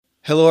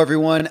Hello,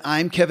 everyone.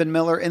 I'm Kevin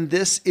Miller, and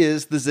this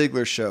is The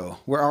Ziglar Show,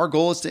 where our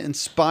goal is to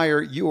inspire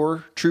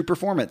your true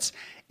performance.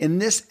 In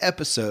this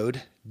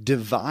episode,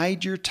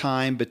 divide your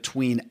time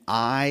between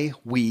I,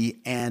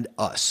 we, and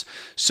us.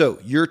 So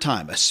your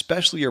time,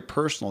 especially your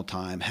personal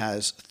time,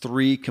 has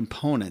three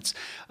components.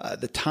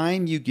 The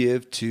time you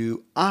give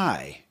to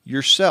I,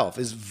 yourself,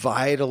 is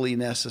vitally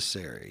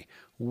necessary.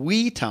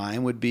 We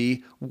time would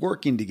be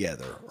working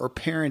together or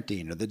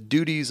parenting or the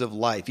duties of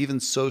life,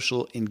 even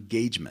social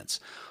engagements.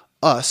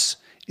 Us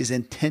is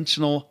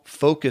intentional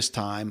focus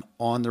time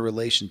on the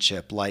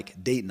relationship,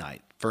 like date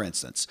night, for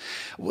instance.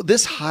 Well,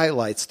 this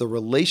highlights the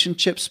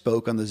relationship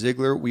spoke on the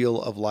Ziglar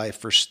Wheel of Life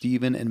for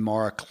Stephen and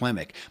Mara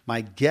Klemich,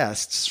 my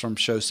guests from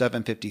show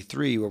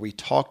 753, where we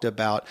talked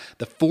about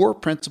the 4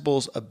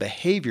 principles of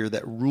behavior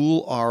that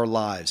rule our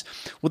lives.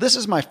 Well, this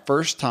is my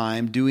first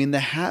time doing the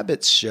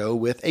habits show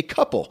with a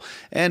couple,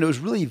 and it was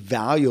really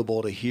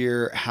valuable to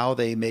hear how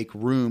they make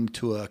room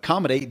to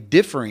accommodate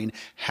differing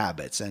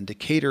habits and to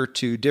cater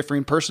to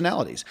differing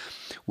personalities.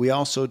 We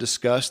also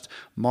discussed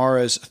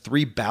Mara's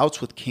 3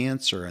 bouts with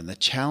cancer and the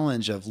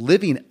challenge of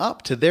living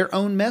up to their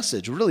own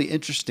message. Really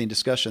interesting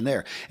discussion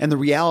there. And the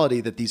reality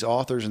that these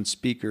authors and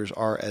speakers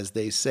are, as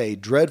they say,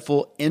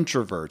 dreadful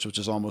introverts, which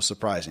is almost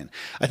surprising.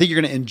 I think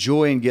you're going to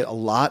enjoy and get a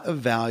lot of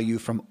value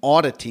from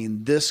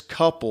auditing this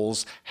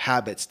couple's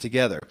habits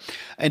together.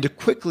 And to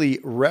quickly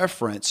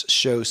reference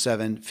show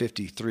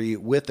 753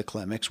 with the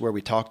Klemichs, where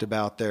we talked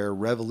about their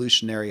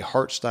revolutionary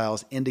Heart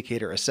Styles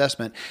Indicator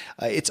Assessment,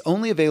 it's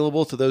only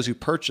available to those who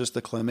purchase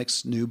the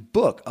Klemichs' new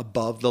book,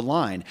 Above the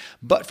Line.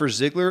 But for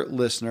Ziglar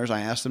listeners, I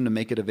asked them to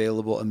make it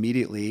available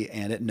immediately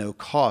and at no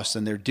cost,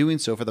 and they're doing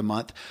so for the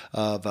month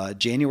of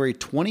January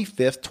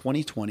 25th,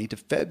 2020 to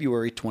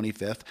February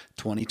 25th,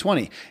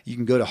 2020. You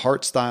can go to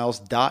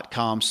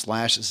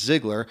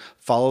heartstyles.com/Ziglar,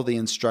 follow the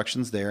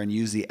instructions there, and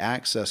use the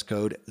access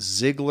code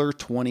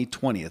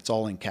Ziglar2020. It's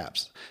all in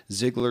caps,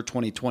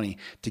 Ziglar2020,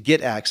 to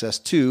get access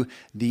to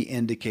the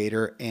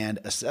indicator and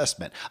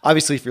assessment.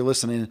 Obviously, if you're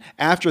listening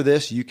after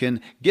this, you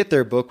can get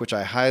their book, which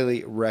I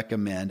highly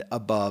recommend,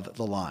 Above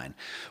the Line.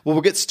 Well,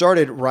 we'll get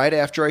started right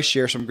after I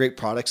share some great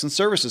products and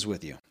services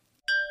with you.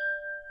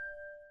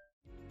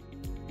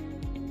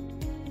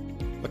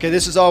 Okay,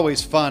 this is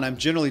always fun. I'm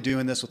generally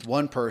doing this with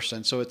one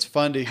person, so it's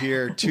fun to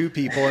hear 2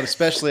 people, and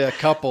especially a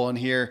couple. And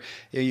here,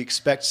 you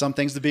expect some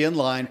things to be in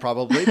line,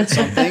 probably, but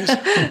some things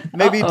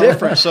may be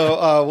different.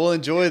 So we'll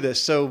enjoy this.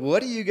 So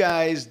what do you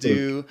guys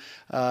do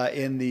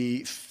in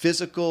the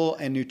physical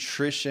and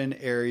nutrition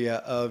area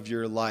of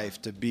your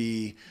life to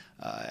be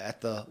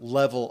at the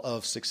level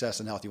of success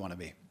and health you want to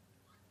be?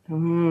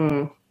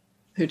 Who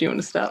do you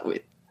want to start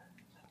with?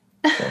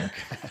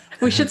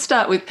 We should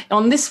start with,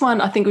 on this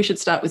one, I think we should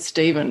start with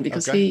Stephen,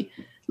 because he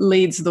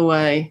leads the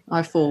way.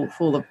 I fall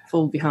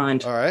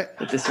behind. All right.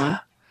 With this one.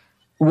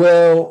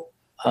 Well,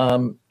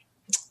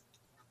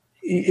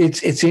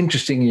 it's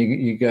interesting.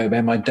 You go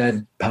back. My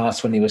dad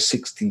passed when he was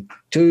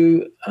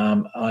 62.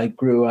 I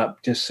grew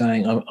up just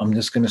saying, I'm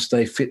just going to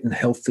stay fit and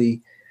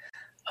healthy.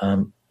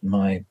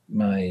 My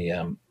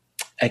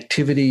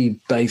activity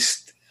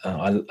based.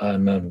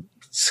 I'm a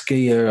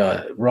skier,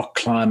 a rock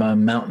climber,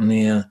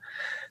 mountaineer.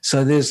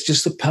 So there's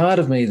just a part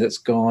of me that's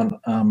gone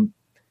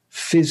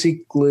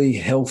physically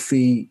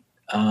healthy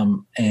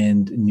and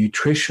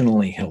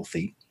nutritionally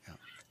healthy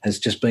has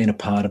just been a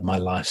part of my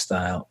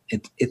lifestyle.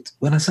 It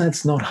when I say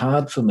it's not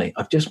hard for me,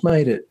 I've just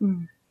made it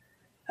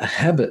a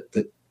habit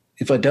that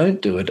if I don't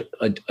do it,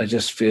 I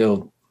just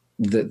feel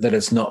that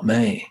it's not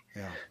me.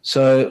 Yeah.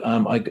 So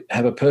I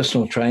have a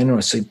personal trainer.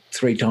 I see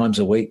 3 times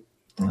a week.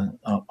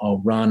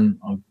 I'll run.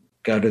 I'll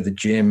go to the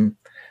gym.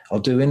 I'll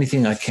do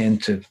anything I can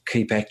to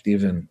keep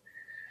active and,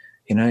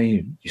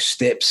 your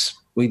steps.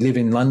 We live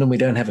in London. We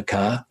don't have a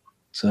car.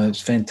 So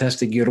it's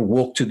fantastic. You got to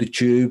walk to the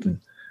tube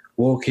and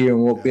walk here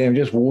and walk there. I'm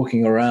just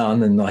walking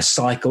around, and I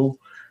cycle.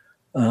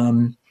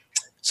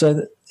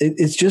 So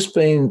it's just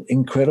been an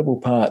incredible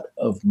part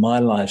of my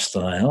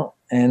lifestyle.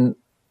 And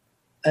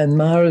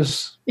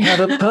Mara's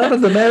part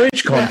of the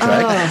marriage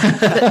contract.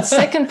 The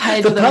second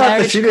page of the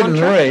marriage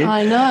contract.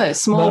 I know,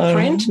 small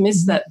print,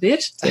 missed that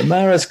bit. So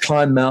Mara's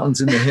climbed mountains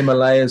in the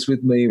Himalayas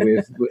with me.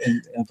 In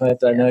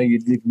fact, I know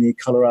you live near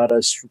Colorado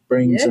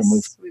Springs, and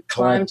we've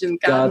climbed in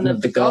Garden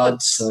of the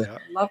Gods. So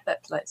love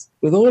that place.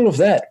 With all of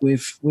that,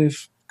 we've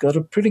got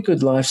a pretty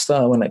good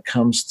lifestyle when it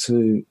comes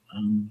to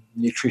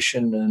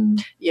nutrition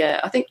and.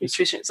 Yeah, I think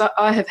nutrition. So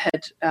I have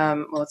had.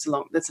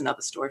 That's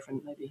another story for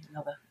maybe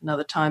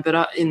another time.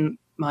 But in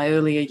my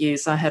earlier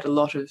years, I had a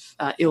lot of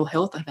ill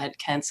health. I've had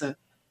cancer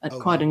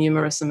quite a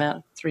numerous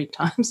amount, 3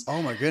 times.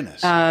 Oh, my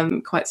goodness.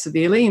 Quite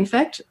severely, in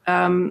fact.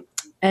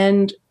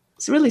 And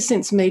so really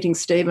since meeting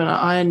Stephen,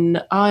 I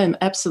am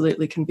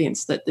absolutely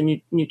convinced that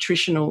the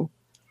nutritional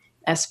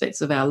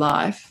aspects of our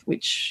life,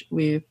 which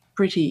we're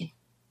pretty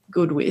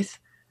good with,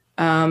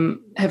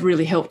 have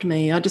really helped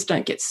me. I just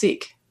don't get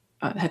sick.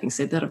 Having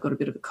said that, I've got a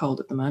bit of a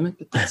cold at the moment,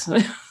 but that's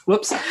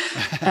whoops,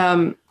 which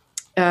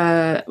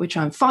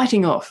I'm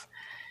fighting off.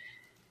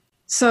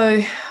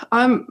 So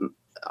I'm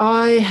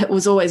I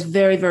was always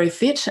very, very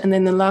fit. And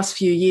then the last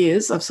few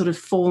years, I've sort of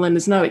fallen.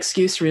 There's no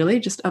excuse really,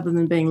 just other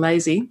than being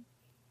lazy.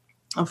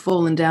 I've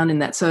fallen down in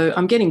that. So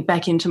I'm getting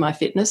back into my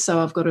fitness. So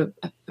I've got a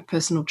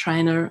personal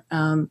trainer.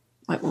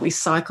 Like we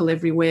cycle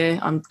everywhere.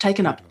 I'm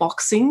taking up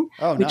boxing,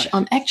 which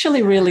I'm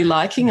actually really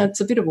liking. It's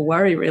a bit of a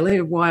worry, really,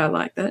 of why I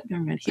like that,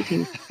 going around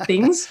hitting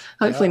things,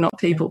 hopefully not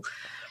people.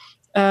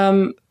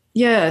 But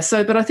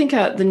I think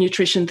the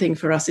nutrition thing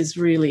for us is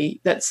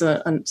really, that's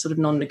a sort of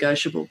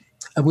non-negotiable.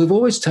 And we've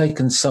always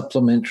taken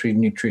supplementary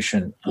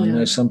nutrition. I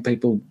know some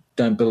people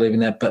don't believe in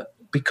that, but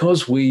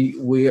because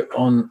we're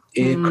on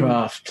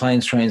aircraft,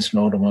 planes, trains,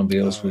 and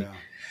automobiles,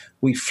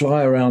 we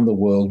fly around the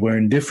world. We're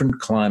in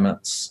different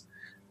climates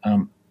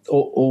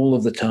all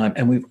of the time,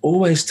 and we've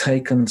always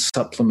taken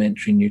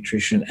supplementary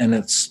nutrition, and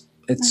it's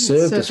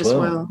served us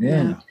well.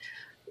 Yeah.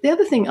 The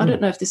other thing, I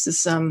don't know if this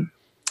is,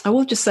 I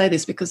will just say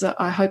this because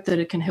I hope that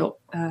it can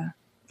help the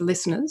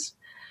listeners.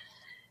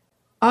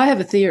 I have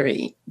a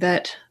theory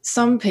that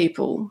some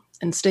people,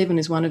 and Stephen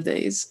is one of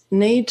these,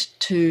 need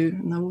to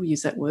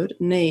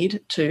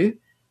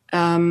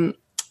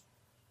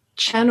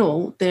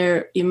channel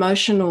their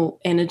emotional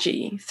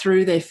energy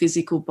through their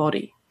physical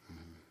body.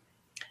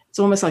 It's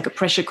almost like a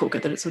pressure cooker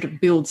that it sort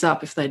of builds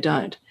up if they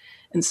don't.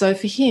 And so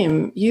for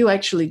him, you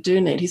actually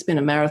do need, he's been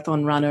a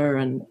marathon runner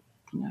and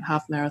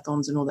half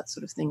marathons and all that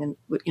sort of thing,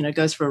 and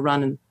goes for a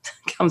run and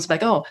comes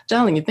back, oh,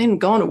 darling, you've been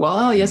gone a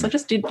while. Oh, yes, I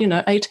just did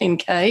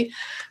 18K,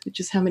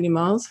 which is how many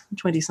miles?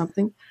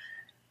 20-something,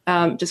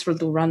 just for a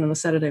little run on a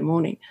Saturday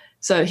morning.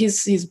 So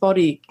his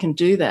body can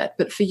do that.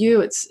 But for you,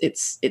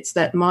 it's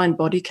that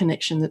mind-body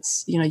connection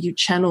that's, you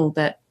channel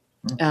that,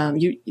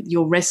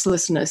 your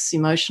restlessness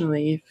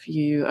emotionally. If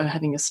you are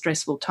having a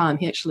stressful time,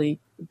 the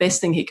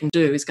best thing he can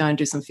do is go and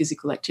do some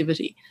physical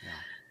activity.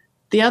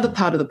 The other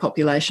part of the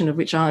population, of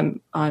which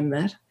I'm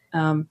that,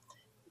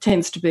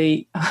 tends to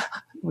be, I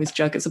always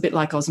joke, it's a bit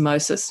like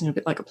osmosis, a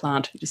bit like a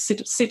plant. You just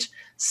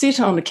sit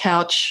on the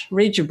couch,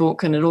 read your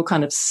book, and it all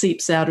kind of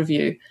seeps out of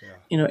you,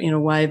 in a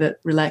way that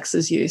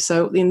relaxes you.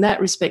 So in that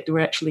respect, we're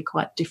actually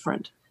quite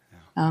different,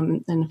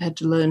 and I've had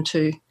to learn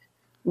to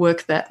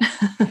work that.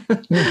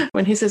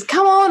 When he says,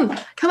 come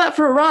out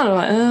for a run, I'm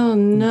like, oh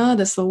no,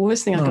 that's the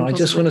worst thing I can possibly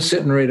just want to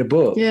sit and read a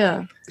book.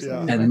 Yeah.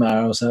 And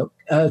Mara was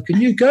like,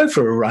 can you go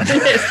for a run?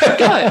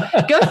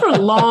 Yes, go for a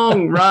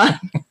long run.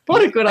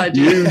 What a good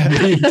idea.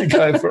 You need to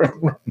go for a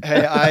run.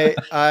 Hey,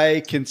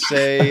 I can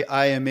say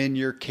I am in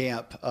your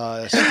camp,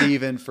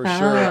 Stephen, for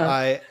sure.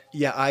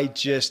 I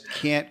just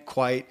can't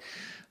quite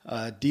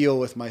deal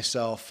with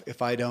myself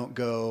if I don't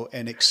go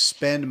and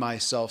expend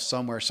myself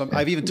somewhere.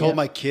 I've even told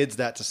my kids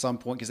that to some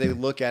point, because they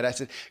would look at it. I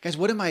said, guys,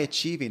 what am I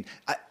achieving?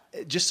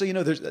 Just so you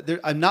know,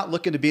 I'm not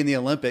looking to be in the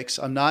Olympics.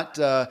 I'm not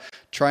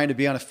trying to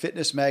be on a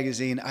fitness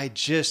magazine. I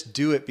just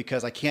do it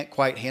because I can't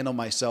quite handle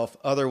myself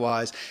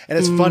otherwise. And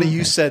it's funny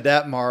you said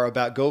that, Mara,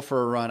 about go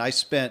for a run. I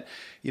spent,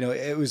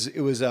 it was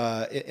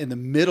in the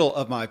middle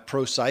of my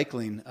pro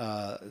cycling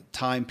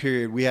time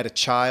period. We had a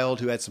child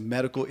who had some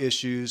medical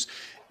issues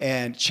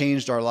and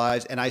changed our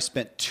lives. And I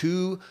spent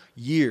 2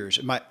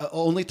 years, my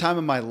only time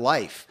in my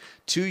life,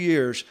 2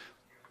 years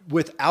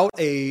without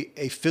a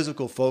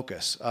physical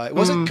focus. It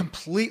wasn't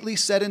completely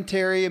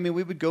sedentary. I mean,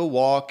 we would go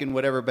walk and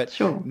whatever, but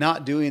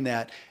not doing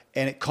that.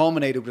 And it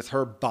culminated with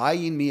her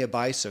buying me a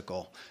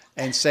bicycle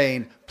and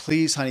saying,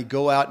 please, honey,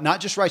 go out,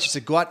 not just ride. She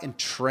said, go out and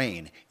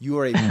train.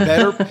 You're a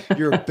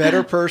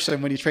better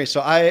person when you train. So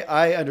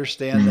I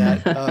understand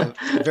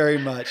that very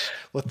much.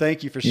 Well,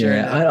 thank you for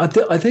sharing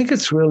that. I think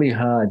it's really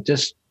hard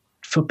just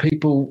for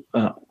people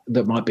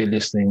that might be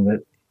listening,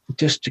 that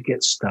just to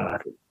get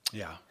started.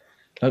 Yeah.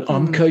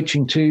 I'm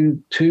coaching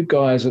two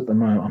guys at the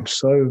moment. I'm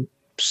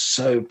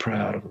so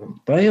proud of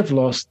them. They have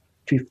lost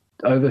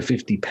over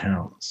 50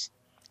 pounds.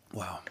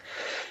 Wow.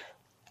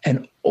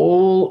 And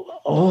all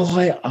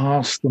I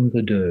ask them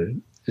to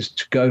do is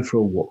to go for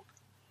a walk.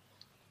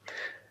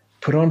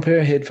 Put on a pair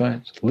of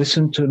headphones,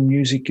 listen to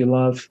music you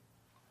love,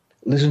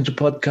 listen to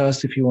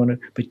podcasts if you want to,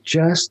 but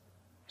just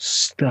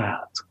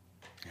start.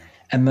 Yeah.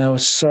 And they were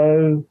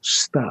so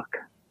stuck.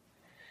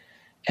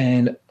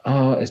 And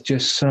it's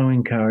just so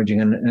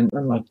encouraging, and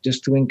like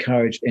just to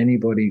encourage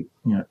anybody,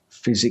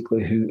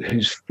 physically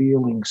who's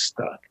feeling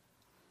stuck,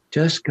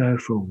 just go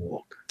for a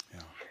walk,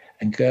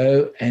 and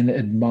go and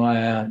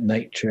admire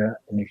nature.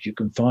 And if you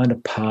can find a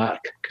park,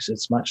 because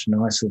it's much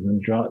nicer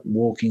than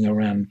walking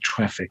around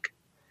traffic.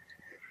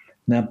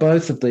 Now,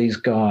 both of these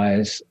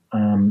guys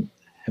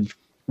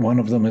one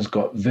of them has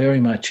got very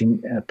much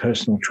a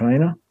personal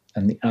trainer,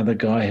 and the other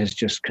guy has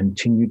just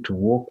continued to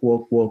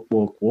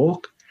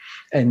walk.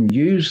 And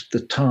use the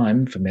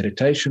time for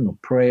meditation or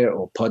prayer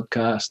or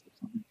podcast.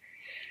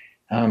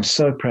 I'm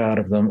so proud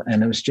of them,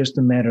 and it was just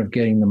a matter of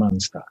getting them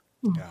unstuck.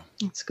 Yeah,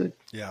 that's good.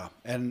 Yeah,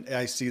 and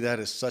I see that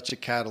as such a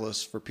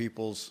catalyst for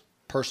people's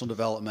personal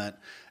development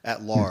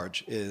at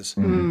large, is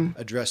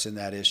addressing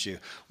that issue.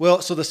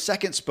 Well, so the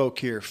second spoke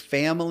here,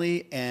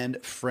 family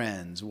and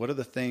friends. What are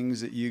the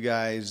things that you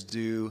guys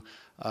do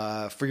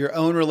for your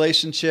own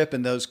relationship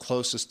and those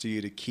closest to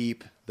you to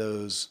keep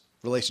those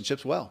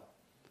relationships well?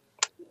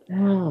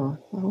 Oh,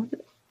 well,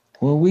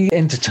 Well, we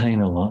entertain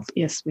a lot.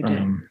 Yes, we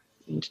do.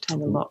 We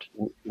entertain a lot.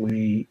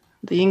 We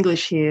The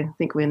English here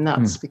think we're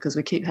nuts because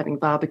we keep having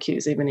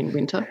barbecues even in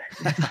winter.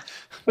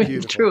 We're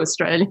true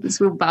Australians.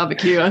 We'll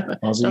barbecue.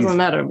 Doesn't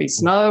matter. It'll be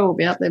snow. We'll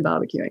be out there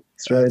barbecuing.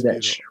 Throw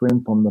that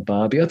shrimp on the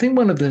barbie. I think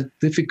one of the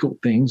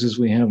difficult things is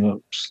we have a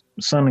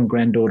son and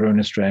granddaughter in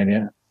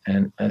Australia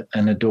and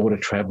a daughter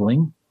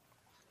travelling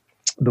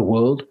the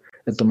world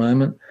at the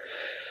moment.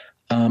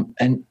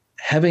 And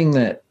having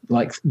that,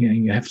 like,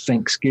 you have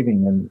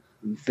Thanksgiving and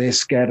they're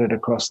scattered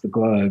across the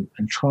globe,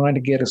 and trying to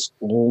get us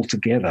all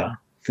together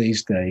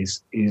these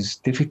days is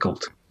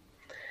difficult.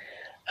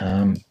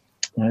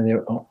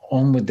 They're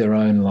on with their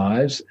own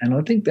lives, and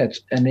I think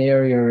that's an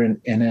area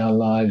in our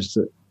lives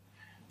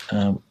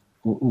that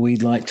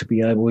we'd like to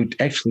be able. We're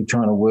actually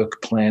trying to work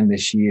a plan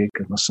this year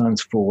because my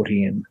son's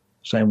 40, and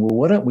saying, well,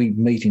 why don't we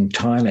meet in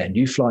Thailand?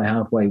 You fly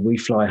halfway, we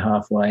fly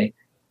halfway,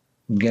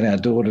 and get our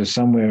daughters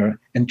somewhere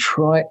and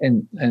try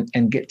and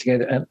get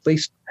together, at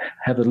least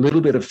have a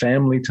little bit of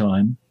family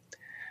time,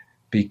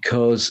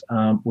 because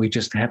we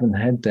just haven't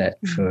had that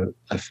for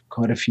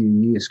quite a few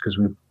years because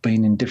we've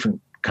been in different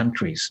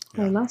countries.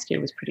 Well, last year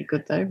was pretty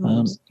good, though, when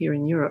I was here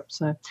in Europe.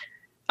 So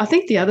I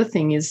think the other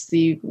thing is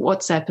the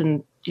WhatsApp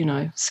and,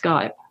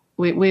 Skype.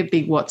 We're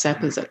big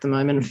WhatsAppers at the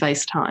moment, and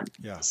FaceTime.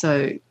 Yeah.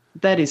 So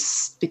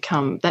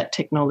that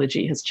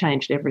technology has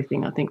changed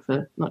everything, I think,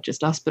 for not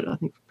just us, but I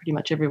think for pretty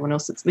much everyone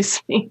else that's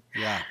listening.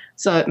 Yeah.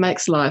 So it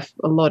makes life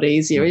a lot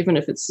easier, even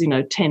if it's,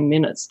 10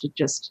 minutes to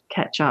just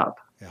catch up.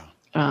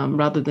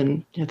 Rather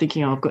than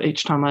thinking, I've got,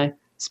 each time I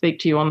speak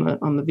to you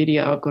on the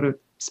video, I've got to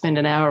spend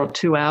an hour or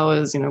 2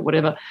 hours,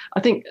 whatever. I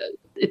think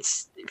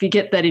it's, if you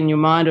get that in your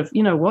mind of,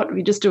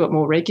 we just do it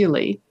more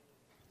regularly,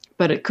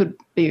 but it could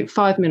be a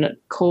 5-minute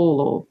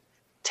call or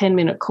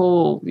 10-minute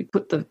call. You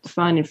put the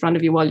phone in front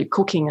of you while you're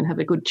cooking and have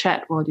a good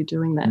chat while you're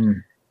doing that,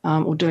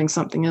 or doing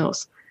something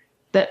else.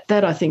 That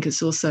I think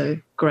is also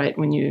great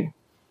when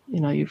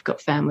you've got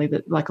family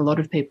that, like a lot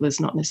of people, is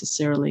not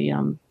necessarily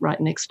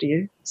right next to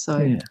you. So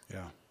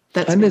yeah.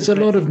 And there's a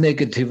lot of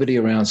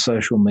negativity around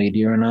social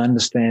media, and I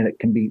understand it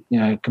can be,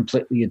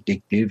 completely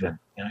addictive. And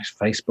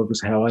Facebook is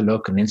how I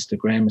look, and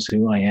Instagram is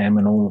who I am,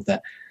 and all of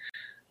that.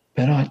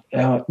 But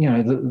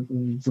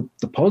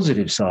the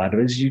positive side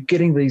of it is you're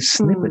getting these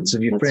snippets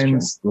of your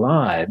friends'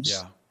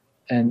 lives,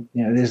 and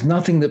there's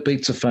nothing that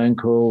beats a phone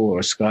call or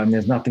a Skype, and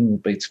there's nothing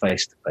that beats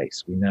face to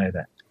face. We know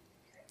that.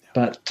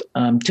 But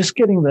just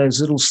getting those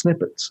little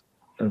snippets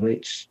of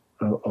each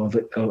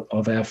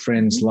of our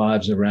friends'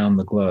 lives around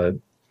the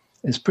globe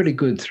is pretty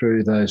good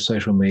through those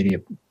social media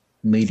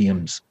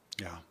mediums.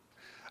 Yeah.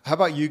 How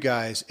about you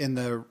guys in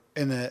the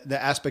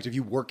aspect of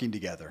you working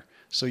together?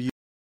 So you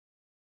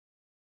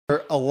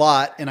are a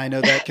lot, and I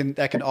know that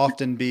can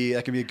often be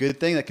a good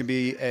thing. That can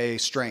be a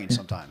strain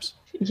sometimes.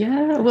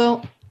 Yeah.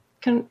 Well,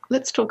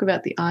 let's talk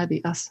about the I,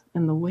 the us,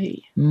 and the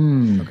we.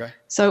 Okay.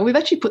 So we've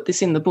actually put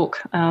this in the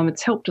book.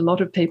 It's helped a lot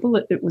of people.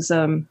 It was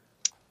a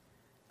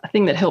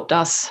thing that helped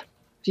us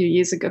a few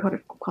years ago,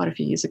 quite a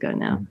few years ago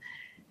now.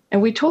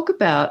 And we talk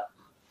about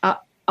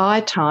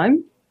I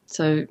time,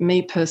 so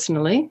me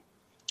personally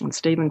and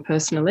Stephen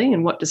personally,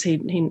 and what does he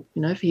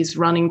for his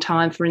running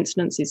time, for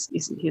instance, is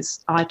his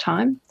I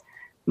time.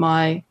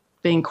 My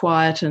being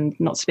quiet and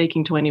not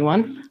speaking to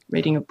anyone,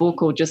 reading a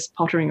book or just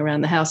pottering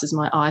around the house is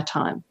my I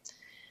time.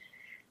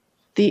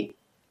 The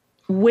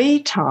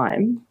we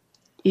time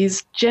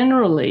is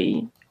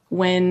generally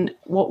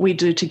what we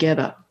do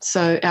together.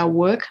 So our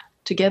work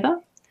together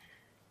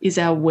is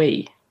our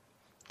we.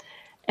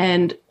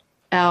 And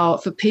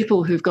for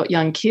people who've got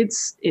young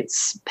kids,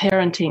 it's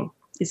parenting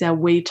is our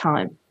we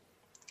time.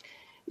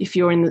 If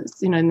you're in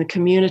the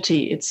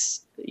community,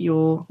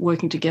 you're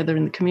working together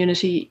in the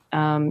community.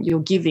 You're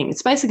giving.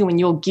 It's basically when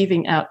you're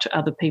giving out to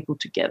other people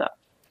together.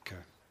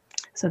 Okay.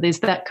 So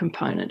there's that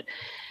component.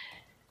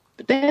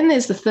 But then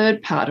there's the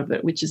third part of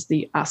it, which is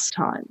the us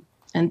time,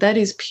 and that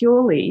is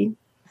purely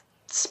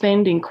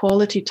spending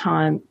quality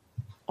time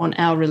on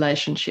our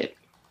relationship,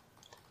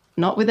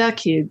 not with our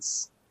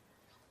kids,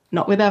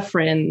 not with our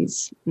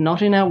friends,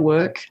 not in our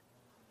work,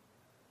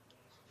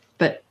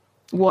 but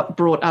what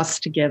brought us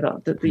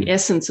together, the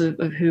essence of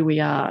who we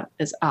are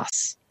as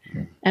us.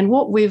 And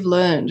what we've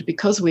learned,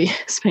 because we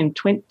spend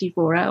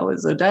 24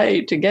 hours a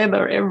day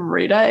together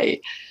every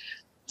day,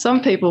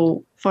 some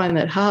people find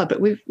that hard,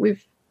 but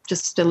we've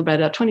just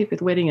celebrated our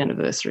 25th wedding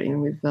anniversary,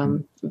 and we've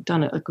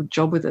done a good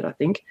job with it, I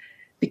think,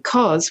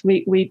 because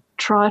we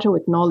try to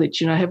acknowledge,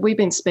 have we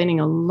been spending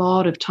a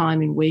lot of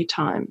time in we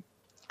time?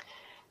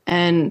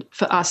 And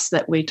for us,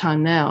 that we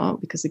time now,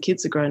 because the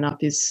kids are grown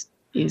up, is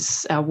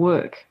our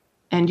work.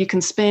 And you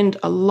can spend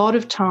a lot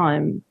of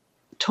time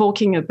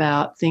talking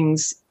about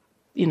things,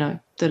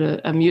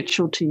 that are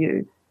mutual to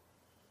you,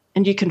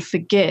 and you can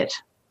forget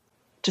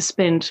to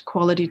spend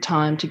quality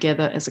time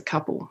together as a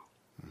couple.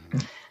 Mm-hmm.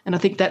 And I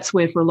think that's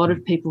where, for a lot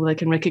of people, they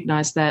can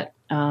recognise that,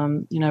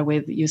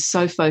 where you're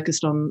so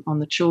focused on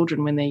the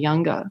children when they're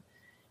younger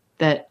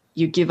that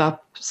you give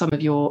up some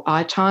of your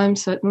I time,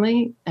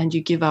 certainly, and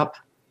you give up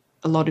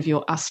a lot of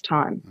your us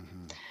time.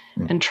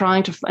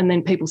 and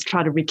then people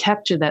try to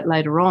recapture that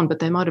later on, but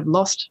they might have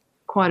lost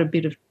quite a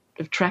bit of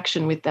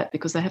traction with that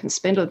because they haven't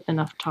spent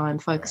enough time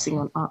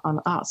focusing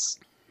on us.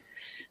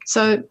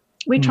 So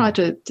we try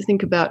to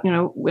think about,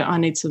 I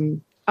need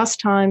some us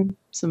time,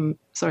 some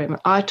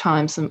I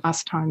time, some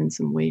us time, and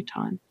some we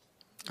time.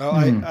 Oh,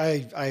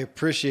 I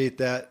appreciate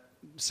that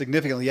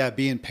significantly. Yeah,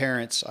 being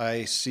parents,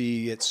 I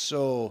see it's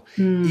so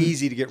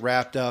easy to get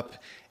wrapped up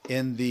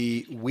in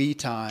the we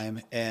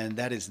time, and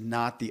that is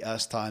not the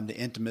us time, the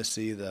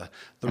intimacy, the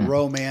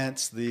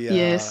romance, the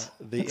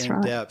in-depth.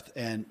 Right.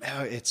 And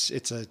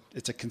it's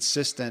a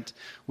consistent,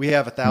 we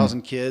have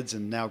 1,000 kids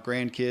and now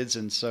grandkids.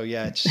 And so,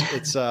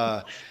 it's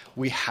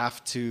we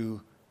have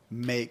to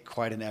make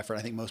quite an effort.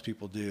 I think most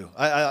people do.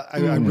 I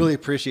really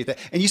appreciate that.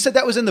 And you said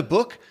that was in the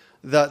book?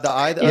 The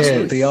I, the us.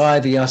 Yeah, the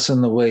I, the us,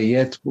 and the we.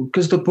 Yeah,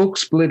 because the book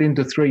split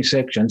into 3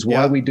 sections: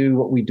 why we do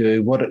what we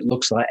do, what it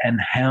looks like, and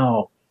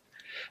how.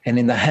 And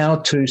in the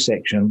how-to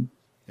section,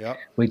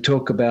 we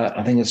talk about,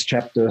 I think it's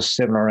chapter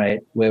 7 or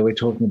 8, where we're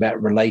talking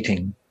about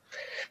relating.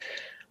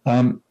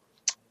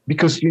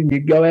 Because you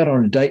go out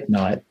on a date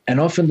night,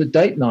 and often the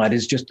date night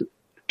is just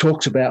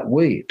talks about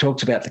we. It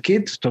talks about the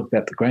kids, talks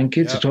about the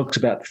grandkids, it talks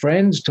about the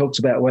friends, talks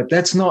about what.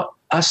 That's not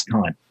us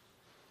time.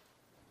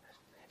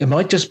 It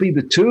might just be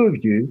the 2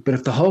 of you, but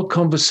if the whole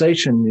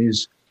conversation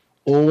is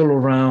all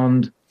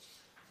around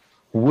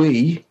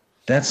we,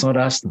 that's not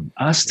us time.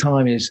 Us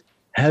time is,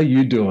 how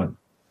you doing?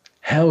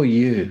 How are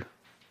you?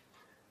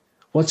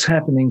 What's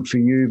happening for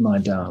you, my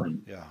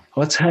darling? Yeah.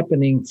 What's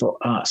happening for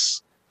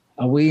us?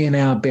 Are we in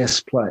our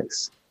best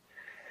place?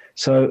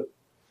 So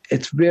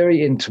it's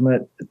very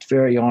intimate. It's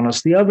very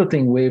honest. The other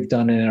thing we've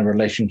done in our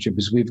relationship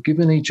is we've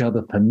given each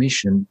other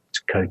permission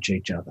to coach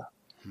each other.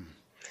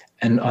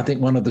 And I think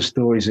one of the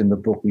stories in the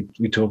book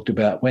we talked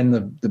about when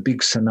the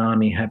big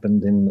tsunami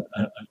happened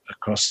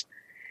across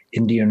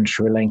India and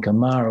Sri Lanka,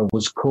 Mara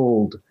was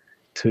called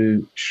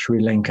to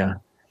Sri Lanka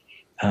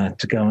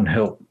to go and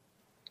help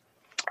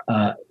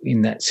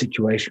in that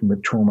situation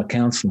with trauma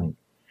counselling.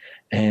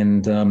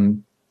 And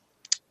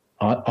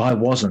I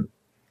wasn't,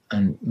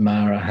 and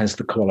Mara has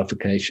the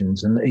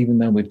qualifications. And even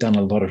though we've done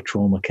a lot of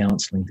trauma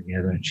counselling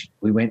together, and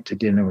we went to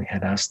dinner, we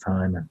had us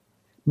time, and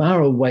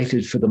Mara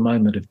waited for the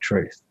moment of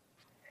truth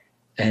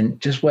and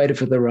just waited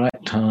for the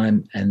right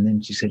time. And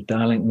then she said,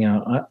 darling,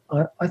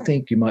 I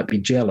think you might be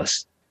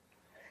jealous.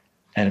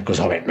 And of course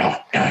I went, no,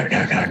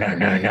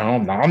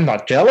 I'm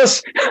not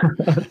jealous.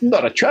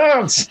 Not a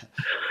chance.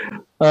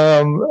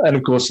 And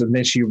of course, and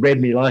then she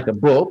read me like a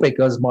book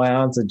because my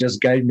answer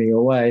just gave me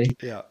away.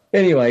 Yeah.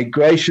 Anyway,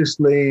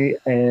 graciously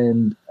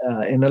and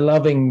in a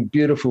loving,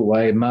 beautiful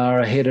way,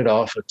 Mara headed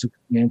off. I took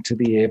me to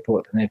the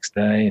airport the next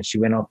day, and she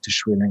went off to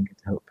Sri Lanka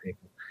to help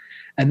people.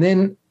 And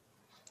then,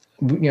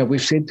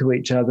 we've said to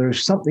each other,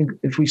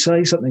 if we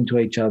say something to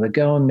each other,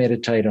 go and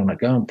meditate on it,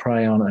 go and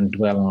pray on it and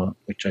dwell on it,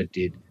 which I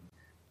did.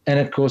 And,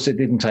 of course, it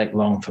didn't take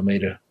long for me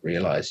to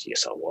realise,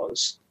 yes, I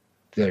was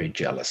very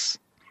jealous.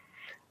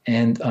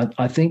 And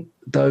I think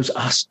those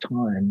us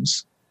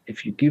times,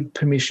 if you give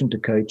permission to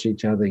coach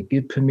each other,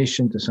 give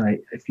permission to say,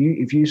 if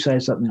you say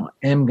something,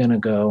 I am going to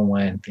go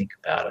away and think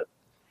about it,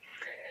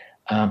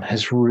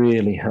 has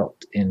really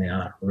helped in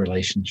our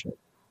relationship.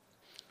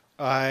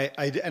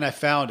 I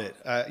found it.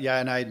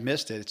 And I had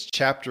missed it. It's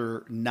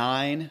chapter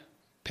 9.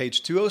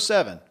 Page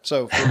 207.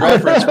 So for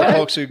reference for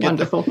folks who get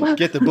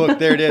the book,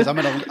 there it is. I'm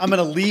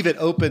gonna leave it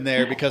open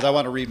there because I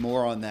want to read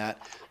more on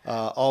that.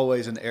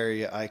 Always an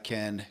area I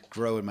can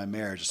grow in my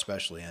marriage,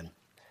 especially in.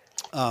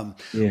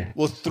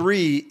 Well,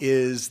 3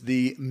 is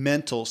the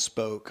mental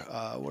spoke.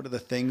 What are the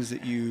things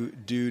that you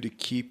do to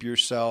keep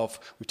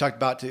yourself? We talked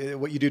about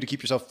what you do to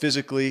keep yourself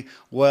physically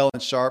well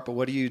and sharp, but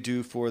what do you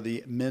do for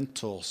the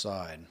mental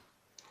side?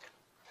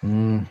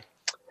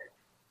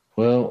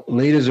 Well,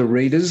 leaders are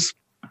readers.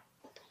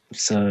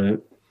 So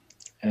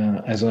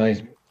as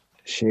I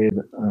shared,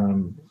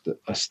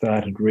 I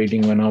started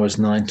reading when I was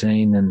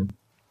 19, and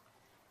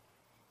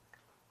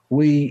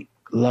we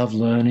love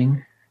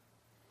learning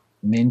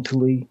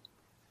mentally.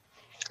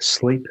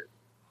 Sleep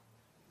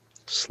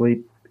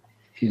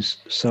is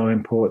so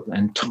important,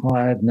 and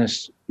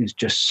tiredness is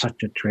just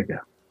such a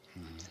trigger.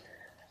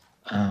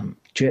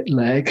 Jet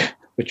lag,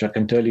 which I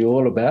can tell you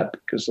all about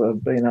because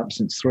I've been up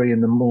since 3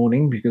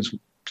 a.m. because we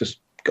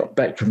just got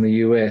back from the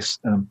US.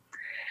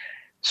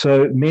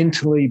 So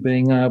mentally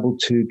being able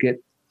to get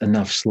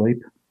enough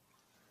sleep.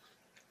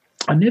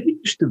 I never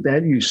used to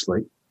value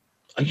sleep.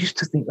 I used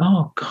to think,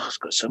 oh, God, I've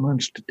got so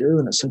much to do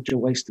and it's such a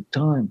waste of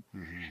time.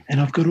 Mm-hmm. And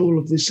I've got all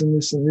of this and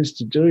this and this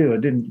to do. I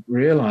didn't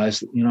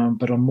realize that,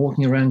 but I'm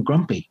walking around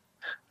grumpy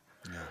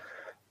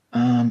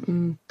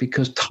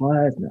because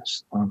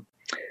tiredness.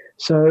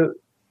 So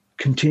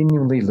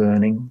continually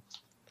learning.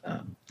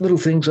 Little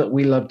things that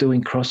we love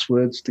doing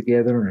crosswords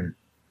together and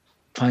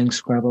playing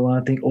Scrabble. I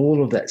think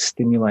all of that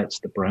stimulates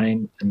the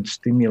brain and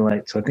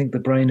stimulates. I think the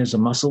brain is a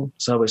muscle,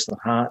 so is the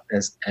heart,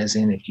 as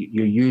in if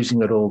you're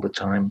using it all the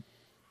time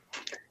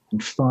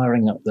and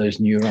firing up those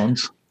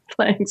neurons.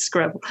 Playing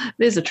Scrabble.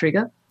 There's a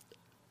trigger.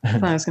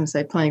 I was going to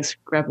say playing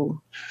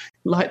Scrabble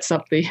lights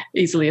up the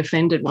easily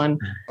offended one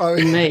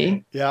in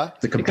me. Yeah,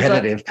 the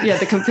competitive.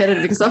 The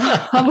competitive, because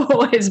I've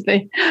always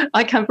been,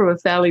 I come from a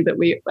family that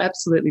we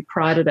absolutely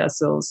prided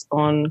ourselves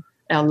on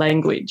our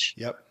language.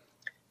 Yep.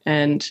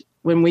 And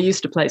when we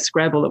used to play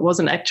Scrabble, it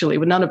wasn't actually,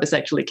 well, none of us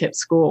actually kept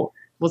score.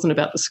 It wasn't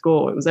about the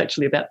score. It was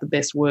actually about the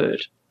best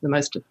word, the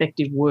most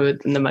effective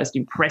word, and the most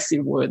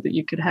impressive word that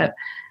you could have.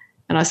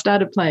 And I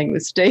started playing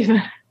with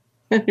Stephen,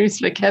 whose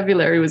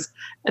vocabulary was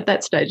at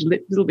that stage a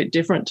little bit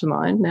different to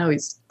mine. Now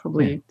he's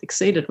probably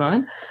exceeded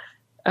mine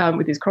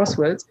with his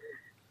crosswords.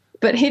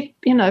 But he'd,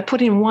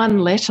 put in one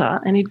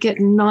letter and he'd get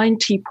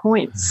 90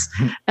 points.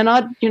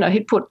 And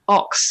he'd put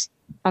ox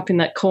up in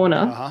that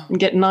corner and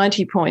get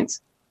 90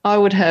 points. I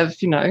would have,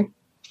 I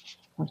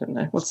don't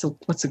know, what's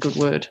a good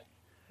word?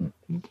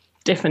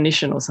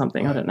 Definition or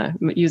something. I don't know.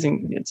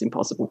 It's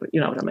impossible, but you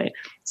know what I mean.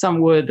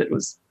 Some word that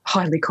was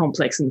highly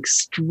complex and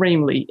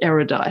extremely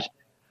erudite,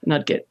 and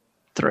I'd get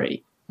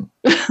 3.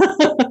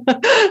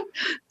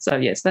 So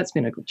yes, that's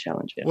been a good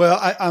challenge. Yeah. Well,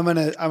 I'm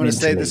gonna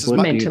say this is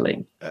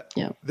mentally.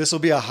 This will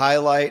be a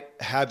highlight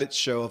habits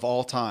show of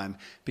all time,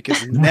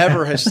 because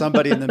never has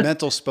somebody in the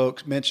mental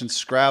spoke mentioned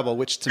Scrabble,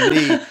 which to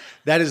me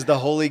that is the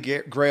holy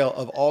grail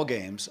of all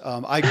games.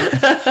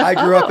 I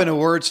grew up in a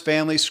words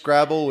family.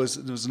 Scrabble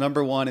was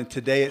number one, and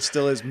today it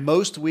still is.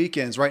 Most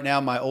weekends, right now,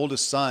 my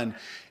oldest son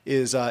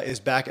is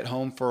back at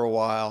home for a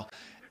while.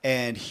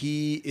 And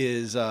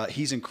he's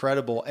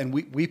incredible. And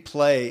we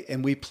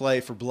play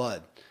for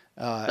blood.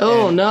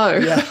 No.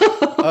 Yeah.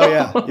 Oh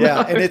yeah.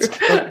 Yeah. And it's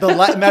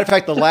matter of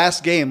fact, the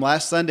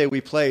last Sunday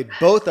we played,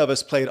 both of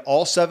us played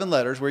all 7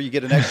 letters where you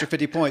get an extra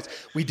 50 points.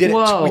 We did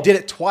it. We did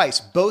it twice.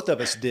 Both of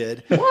us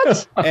did.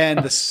 What? And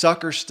the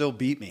sucker still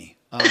beat me.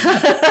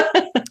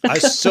 I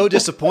was so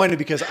disappointed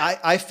because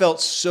I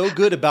felt so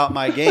good about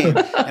my game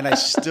and I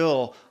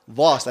still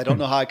lost. I don't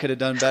know how I could have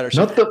done better.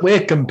 Not that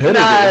we're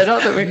competitive. No,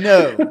 not that we're.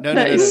 No.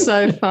 That is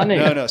so funny.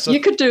 No. So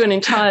you could do an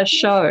entire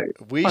show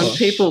on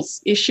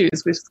people's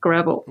issues with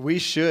Scrabble. We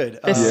should.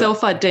 Their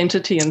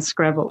self-identity in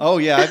Scrabble. Oh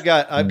yeah,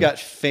 I've got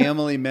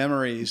family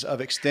memories of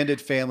extended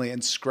family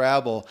and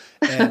Scrabble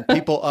and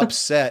people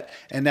upset.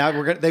 And now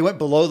they went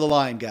below the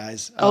line,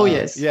 guys.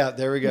 Yes. Yeah,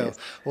 there we go. Yes.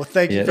 Well,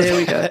 thank you. There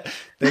we go.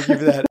 Thank you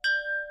for that.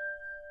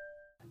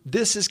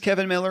 This is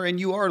Kevin Miller, and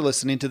you are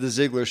listening to The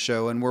Ziglar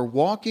Show, and we're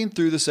walking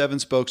through the 7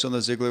 spokes on the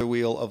Ziglar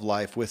Wheel of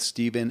Life with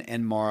Stephen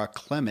and Mara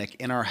Klemich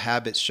in our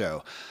Habits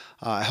Show.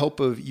 I hope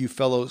of you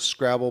fellow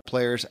Scrabble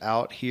players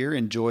out here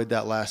enjoyed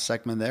that last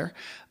segment there.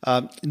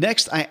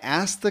 Next, I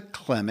asked the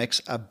Klemichs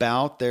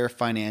about their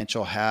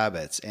financial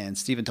habits, and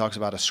Stephen talks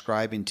about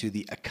ascribing to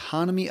the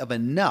economy of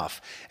enough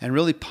and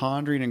really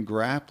pondering and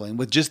grappling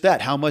with just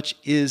that. How much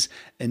is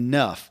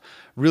enough?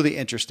 Really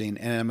interesting,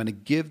 and I'm going to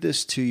give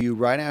this to you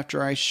right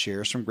after I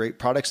share some great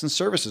products and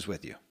services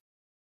with you.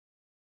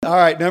 All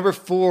right, number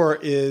 4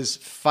 is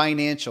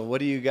financial. What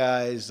do you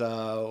guys,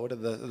 what are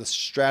the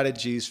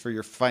strategies for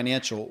your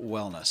financial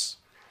wellness?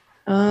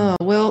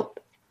 Well,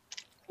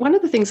 one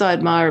of the things I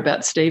admire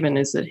about Stephen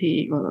is that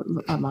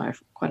I admire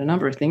quite a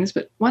number of things,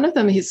 but one of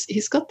them is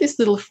he's got this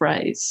little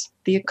phrase,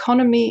 the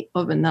economy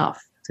of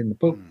enough. It's in the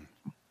book.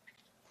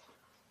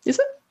 Is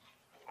it?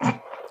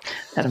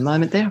 Had a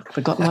moment there. I've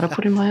forgotten what I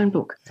put in my own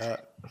book.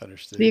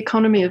 Understood. The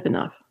economy of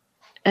enough.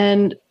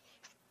 And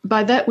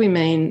by that we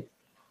mean,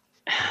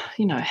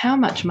 how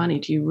much money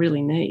do you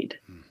really need?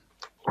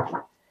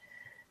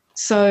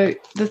 So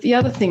the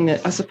other thing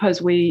that I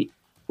suppose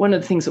one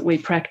of the things that we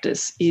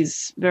practice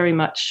is very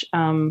much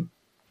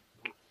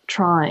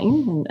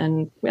trying,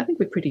 and I think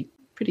we're pretty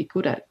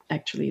good at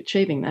actually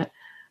achieving that,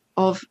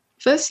 of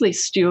firstly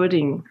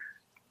stewarding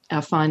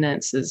our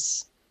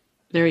finances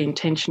very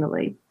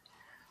intentionally,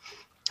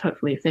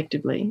 hopefully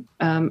effectively,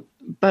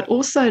 but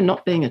also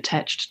not being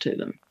attached to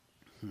them.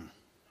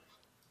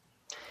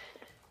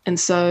 And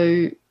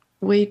so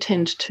we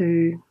tend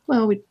to,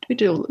 we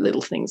do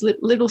little things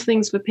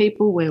for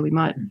people where we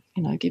might,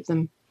 give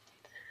them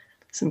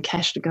some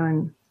cash to go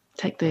and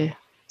take their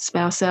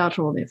spouse out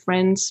or their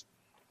friends,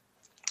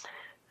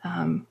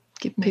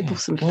 give people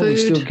some food. We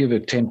still give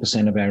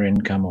 10% of our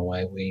income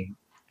away. We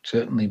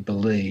certainly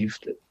believe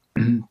that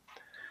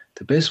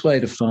the best way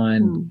to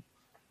find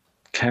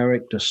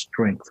character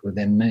strength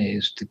within me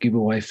is to give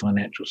away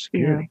financial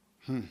security.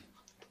 Yeah,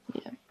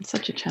 it's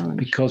such a challenge.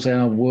 Because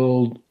our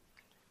world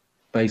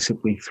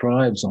basically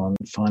thrives on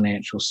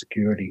financial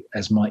security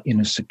as my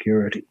inner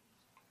security.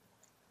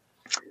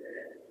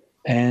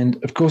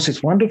 And of course,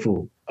 it's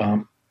wonderful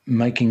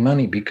making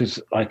money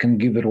because I can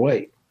give it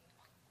away.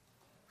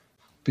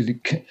 But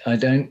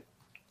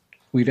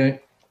we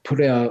don't put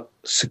our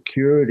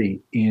security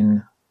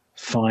in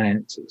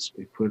finances.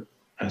 We put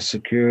our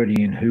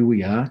security in who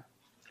we are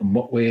and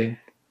what we're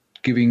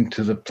giving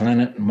to the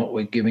planet and what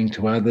we're giving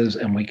to others,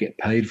 and we get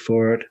paid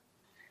for it.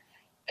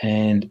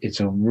 And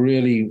it's a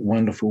really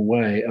wonderful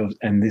way of,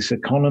 and this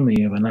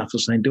economy of enough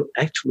of saying, do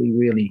I actually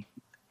really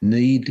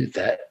need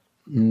that?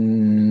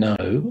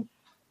 No.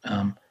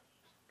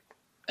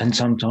 And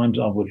sometimes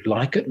I would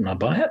like it and I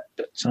buy it,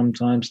 but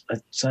sometimes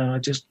I'd say I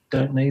just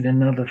don't need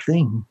another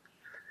thing.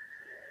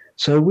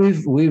 So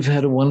we've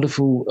had a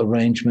wonderful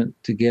arrangement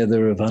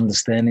together of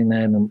understanding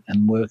that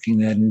and working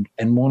that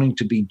and wanting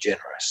to be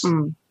generous.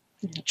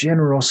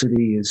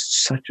 Generosity is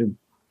such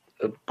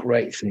a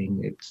great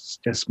thing. It's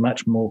just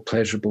much more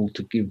pleasurable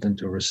to give than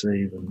to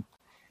receive, and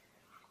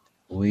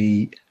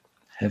we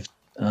have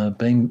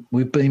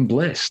we've been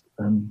blessed,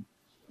 and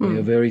we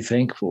are very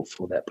thankful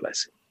for that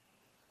blessing.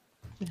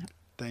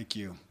 Thank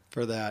you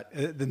for that.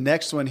 The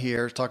next one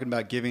here, talking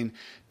about giving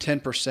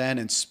 10%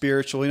 and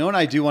spiritual. You know what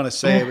I do want to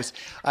say?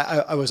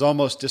 I was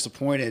almost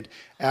disappointed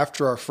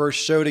after our first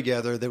show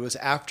together. That was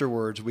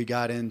afterwards we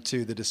got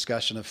into the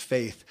discussion of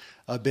faith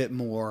a bit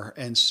more.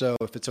 And so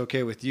if it's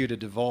okay with you to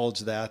divulge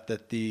that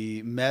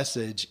the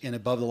message in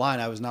Above the Line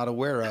I was not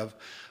aware of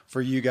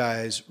for you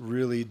guys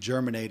really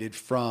germinated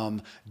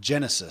from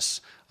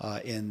Genesis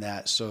in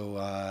that. So,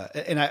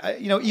 and I,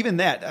 even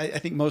that, I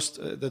think most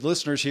the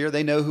listeners here,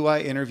 they know who I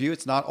interview.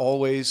 It's not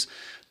always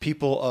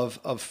people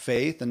of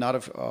faith and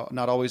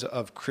not always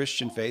of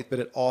Christian faith, but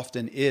it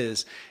often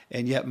is.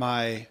 And yet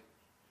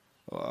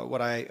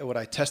what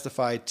I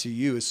testified to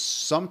you is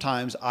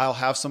sometimes I'll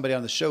have somebody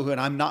on the show and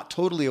I'm not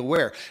totally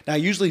aware. Now I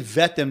usually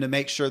vet them to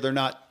make sure they're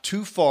not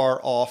too far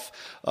off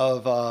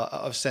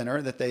of center,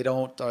 that they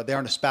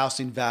aren't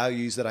espousing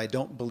values that I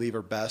don't believe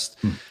are best.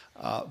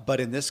 But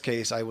in this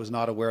case, I was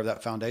not aware of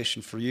that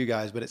foundation for you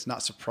guys, but it's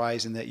not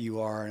surprising that you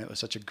are. And it was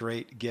such a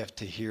great gift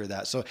to hear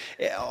that. So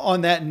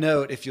on that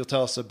note, if you'll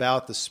tell us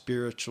about the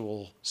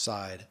spiritual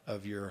side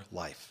of your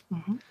life.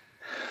 Mm-hmm.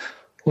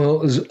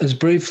 Well, as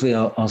briefly,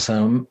 I'll say,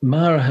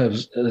 Mara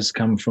has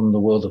come from the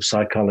world of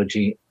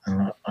psychology,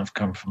 and I've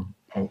come from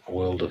a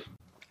world of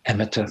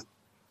amateur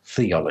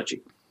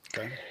theology.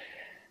 Okay.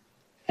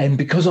 And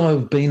because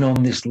I've been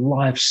on this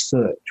life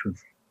search of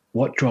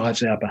what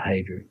drives our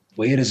behavior,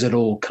 where does it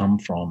all come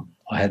from,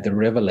 I had the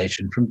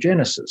revelation from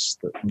Genesis,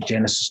 that in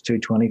Genesis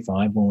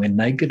 2:25, when we're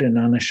naked and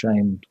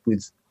unashamed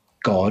with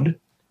God,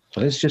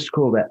 so let's just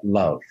call that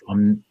love.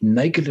 I'm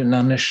naked and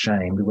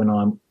unashamed when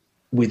I'm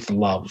with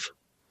love.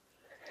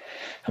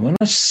 And when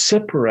I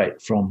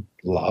separate from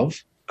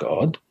love,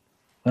 God,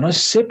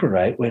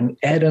 when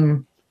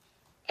Adam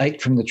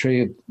ate from the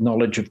tree of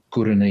knowledge of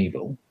good and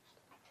evil,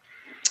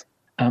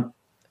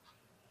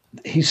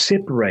 he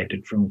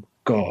separated from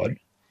God,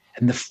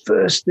 and the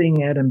first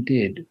thing Adam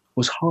did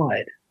was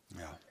hide.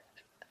 Yeah.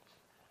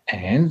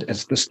 And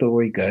as the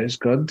story goes,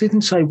 God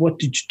didn't say, "What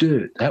did you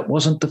do?" That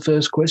wasn't the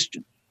first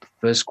question. The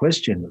first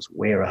question was,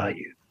 "Where are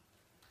you?"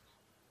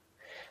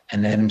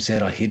 And Adam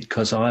said, "I hid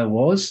because I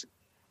was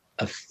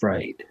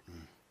afraid."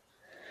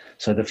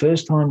 So the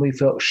first time we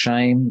felt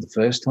shame, the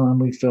first time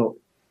we felt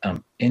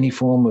any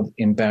form of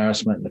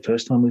embarrassment, the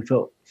first time we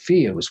felt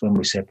fear was when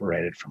we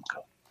separated from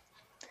God.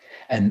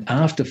 And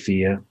after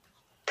fear,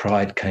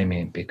 pride came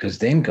in, because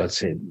then God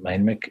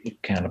made me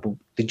accountable.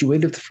 Did you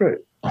eat of the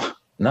fruit? Oh,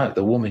 no,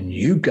 the woman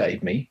you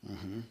gave me,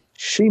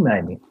 she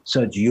made me.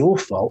 So it's your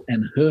fault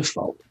and her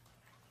fault.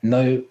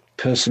 No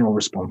personal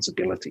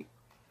responsibility.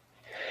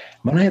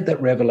 When I had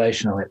that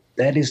revelation, I went,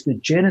 that is the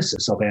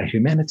genesis of our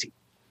humanity.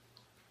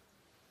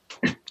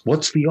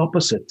 What's the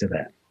opposite to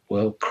that?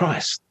 Well,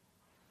 Christ.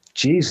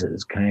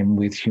 Jesus came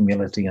with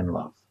humility and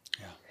love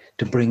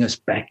to bring us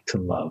back to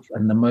love.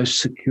 And the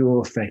most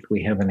secure fact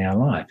we have in our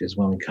life is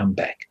when we come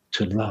back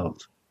to love.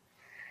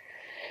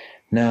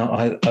 Now,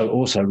 I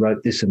also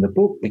wrote this in the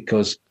book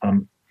because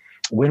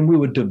when we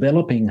were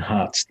developing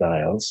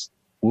Heartsdales,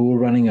 we were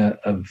running a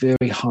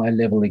very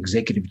high-level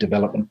executive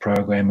development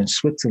program in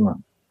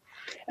Switzerland.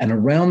 And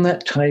around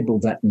that table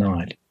that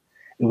night,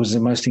 it was the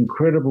most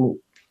incredible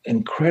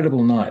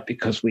night,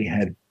 because we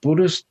had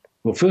Buddhist,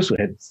 well, first we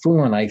had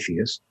full-on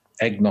atheist,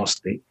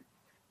 agnostic,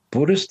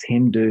 Buddhist,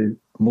 Hindu,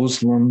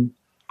 Muslim,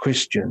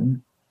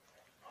 Christian.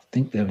 I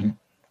think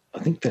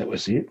that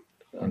was it.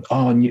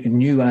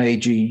 New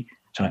Agey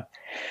type.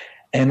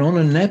 And on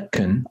a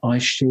napkin, I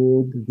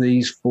shared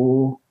these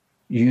 4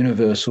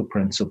 universal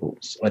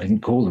principles. I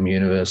didn't call them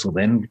universal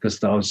then,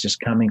 because I was just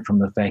coming from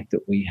the fact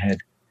that we had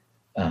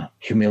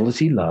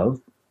humility, love,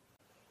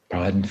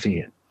 pride, and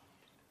fear.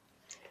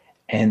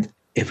 And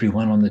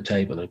everyone on the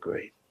table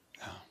agreed.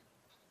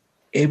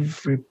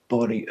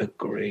 Everybody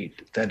agreed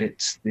that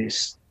it's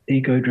this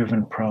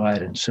ego-driven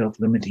pride and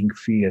self-limiting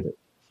fear that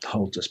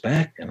holds us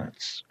back, and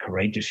it's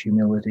courageous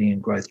humility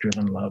and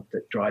growth-driven love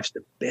that drives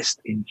the best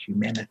in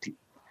humanity.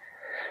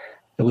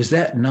 It was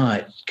that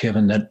night,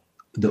 Kevin,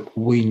 that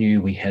we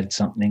knew we had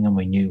something, and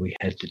we knew we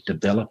had to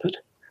develop it,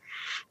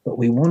 but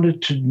we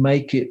wanted to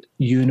make it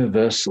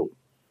universal.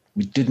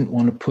 We didn't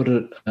want to put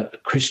a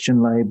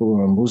Christian label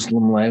or a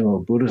Muslim label or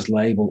a Buddhist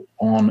label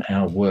on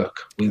our work.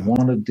 We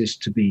wanted this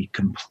to be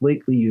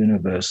completely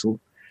universal,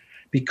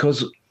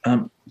 because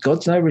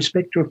God's no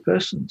respecter of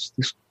persons.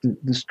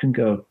 This can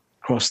go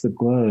across the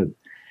globe.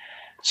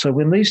 So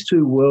when these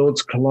two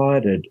worlds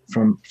collided,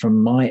 from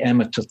my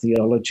amateur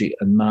theology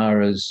and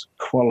Mara's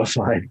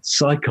qualified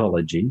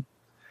psychology,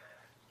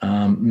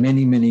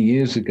 many, many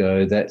years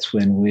ago, that's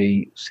when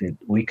we said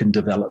we can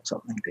develop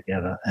something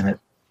together. And it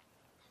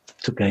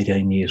took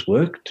 18 years'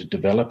 work to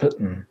develop it,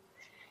 and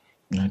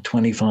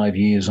 25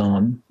 years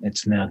on,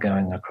 it's now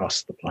going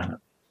across the planet.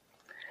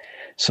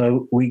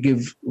 So we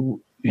give,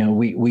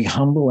 we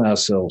humble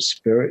ourselves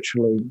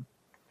spiritually.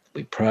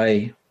 We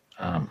pray.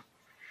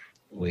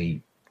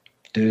 We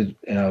do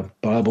our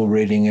Bible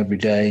reading every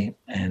day,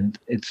 and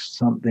it's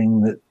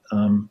something that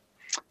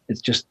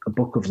it's just a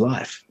book of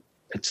life.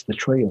 It's the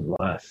tree of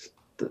life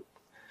that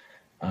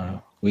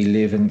we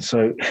live in.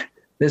 So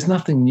there's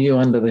nothing new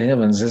under the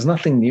heavens. There's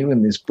nothing new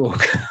in this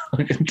book.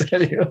 I can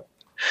tell you,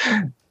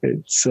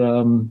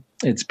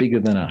 it's bigger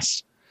than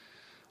us.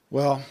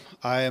 Well,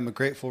 I am a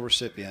grateful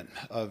recipient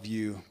of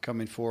you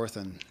coming forth,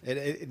 and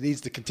it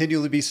needs to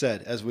continually be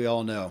said, as we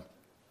all know.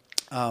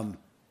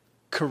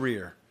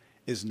 Career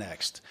is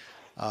next.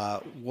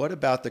 What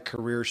about the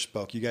career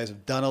spoke? You guys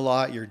have done a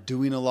lot. You're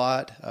doing a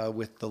lot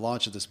with the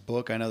launch of this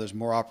book. I know there's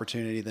more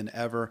opportunity than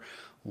ever.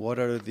 What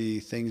are the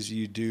things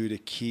you do to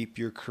keep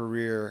your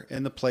career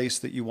in the place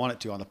that you want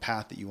it to, on the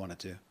path that you want it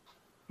to?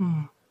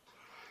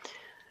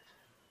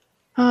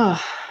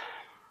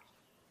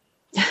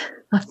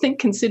 I think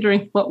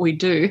considering what we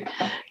do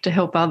to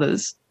help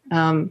others,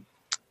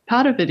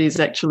 part of it is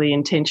actually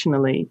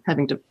intentionally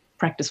having to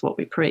practice what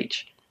we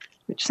preach,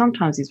 which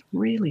sometimes is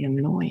really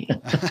annoying.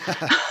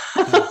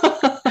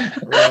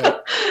 Right.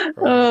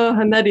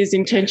 And that is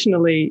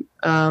intentionally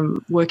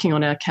working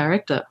on our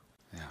character,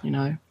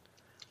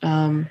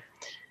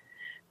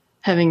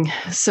 having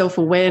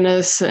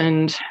self-awareness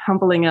and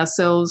humbling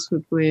ourselves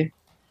if we're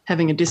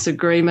having a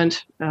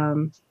disagreement.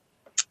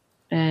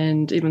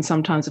 And even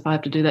sometimes if I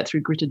have to do that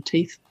through gritted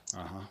teeth.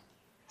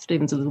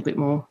 Stephen's a little bit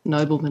more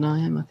noble than I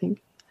am, I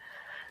think.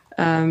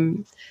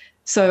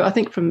 So I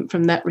think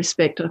from that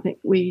respect, I think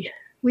we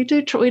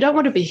do try, we don't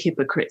want to be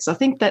hypocrites. I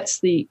think that's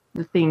the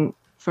thing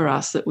for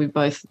us that we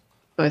both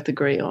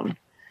agree on,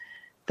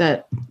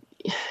 that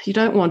you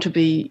don't want to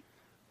be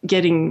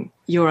getting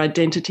your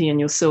identity and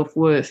your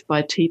self-worth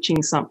by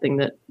teaching something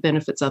that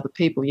benefits other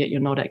people, yet you're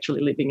not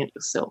actually living it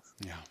yourself.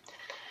 Yeah.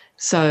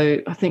 So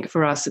I think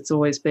for us, it's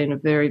always been a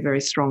very, very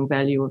strong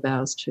value of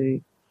ours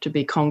to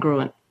be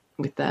congruent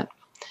with that.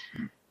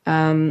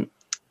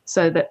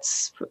 So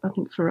that's, I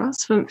think, for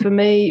us. For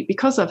me,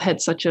 because I've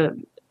had such a,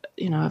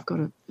 I've got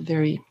a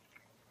very,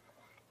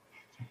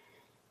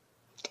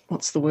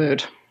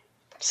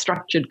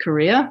 structured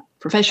career,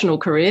 professional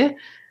career,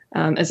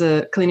 as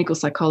a clinical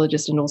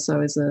psychologist and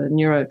also as a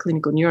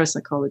clinical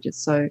neuropsychologist.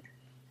 So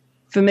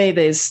for me,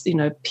 there's,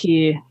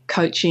 peer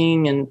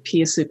coaching and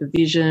peer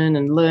supervision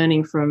and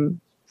learning from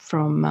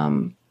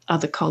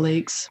other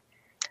colleagues.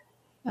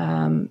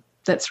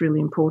 That's really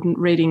important.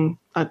 Reading,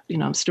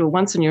 I'm still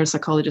once a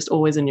neuropsychologist,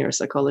 always a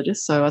neuropsychologist.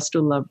 So I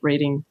still love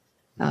reading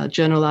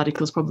journal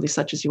articles, probably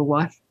such as your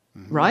wife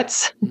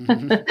writes.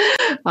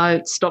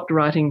 I stopped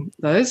writing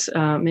those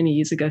many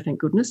years ago, thank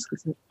goodness,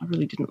 because I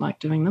really didn't like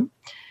doing them.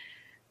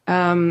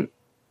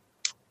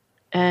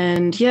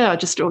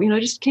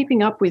 Just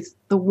keeping up with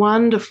the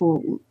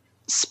wonderful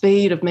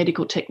speed of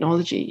medical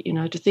technology,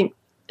 to think,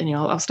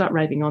 I'll start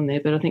raving on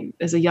there, but I think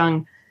as a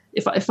young,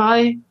 if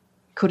I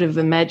could have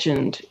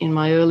imagined in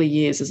my early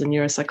years as a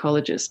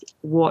neuropsychologist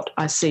what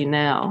I see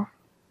now,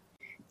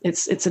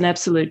 it's an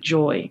absolute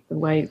joy, the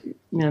way,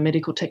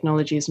 medical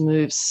technology has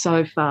moved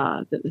so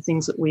far that the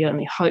things that we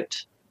only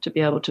hoped to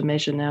be able to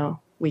measure now,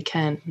 we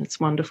can. It's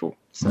wonderful.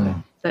 So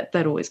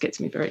that always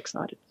gets me very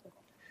excited.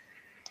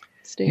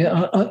 Steve?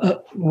 Yeah,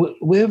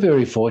 we're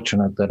very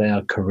fortunate that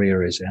our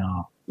career is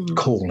our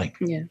calling.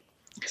 Yeah,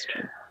 that's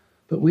true.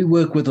 But we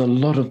work with a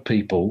lot of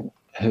people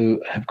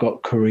who have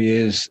got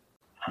careers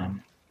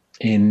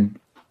in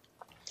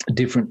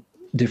different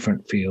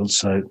fields.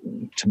 So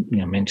to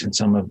mention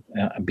some of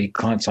our big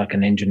clients, like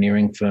an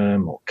engineering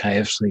firm or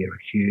KFC are a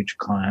huge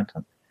client.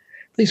 And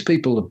these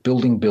people are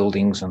building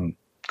buildings and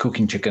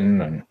cooking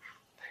chicken,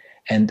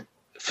 and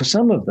for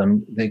some of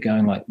them, they're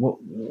going like,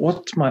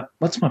 what's my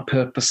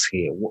purpose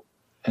here?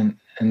 And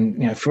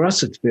for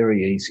us, it's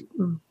very easy.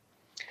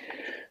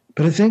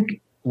 But I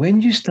think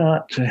when you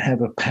start to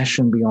have a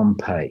passion beyond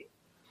pay,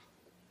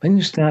 when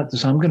you start to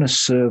say, I'm going to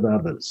serve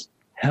others,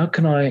 how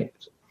can I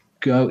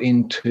go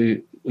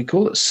into, we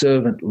call it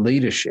servant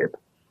leadership,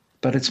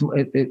 but it's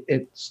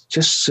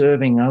just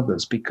serving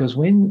others, because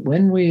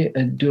when we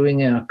are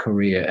doing our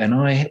career,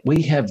 and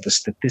we have the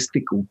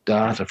statistical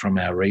data from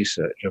our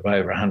research of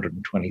over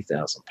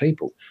 120,000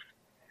 people,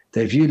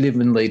 that if you live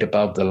and lead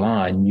above the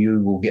line,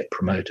 you will get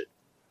promoted.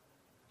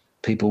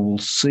 People will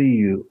see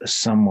you as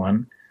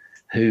someone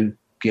who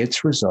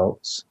gets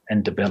results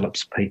and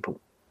develops people.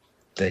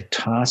 They're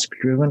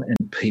task-driven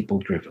and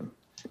people-driven,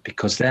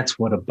 because that's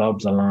what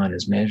above the line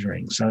is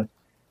measuring. So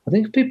I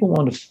think if people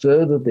want to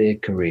further their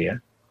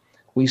career,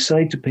 we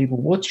say to people,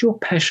 what's your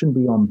passion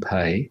beyond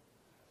pay?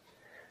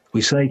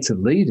 We say to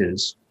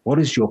leaders, what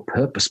is your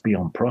purpose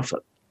beyond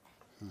profit?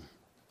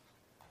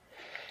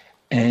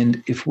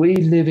 And if we're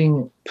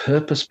living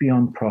purpose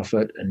beyond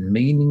profit and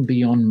meaning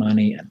beyond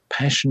money and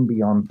passion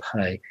beyond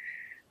pay,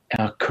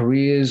 our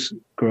careers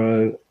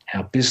grow,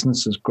 our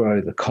businesses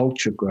grow, the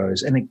culture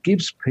grows, and it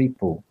gives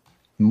people,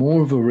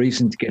 more of a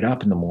reason to get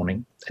up in the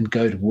morning and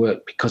go to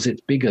work, because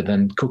it's bigger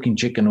than cooking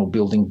chicken or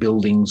building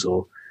buildings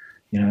or,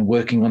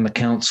 working on the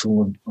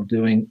council or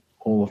doing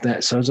all of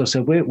that. So as I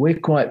said, we're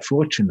quite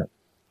fortunate.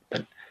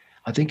 But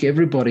I think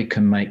everybody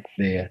can make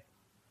their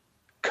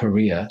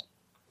career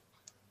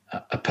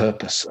a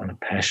purpose and a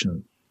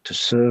passion to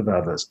serve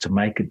others, to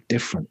make a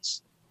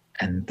difference.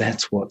 And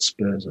that's what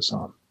spurs us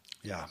on.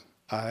 Yeah,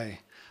 I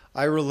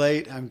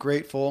relate. I'm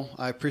grateful.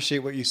 I appreciate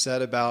what you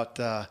said about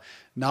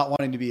not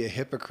wanting to be a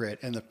hypocrite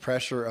and the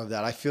pressure of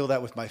that. I feel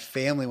that with my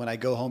family when I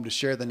go home to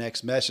share the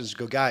next message.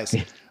 Go, guys,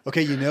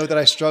 okay, you know that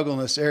I struggle in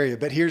this area,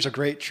 but here's a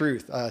great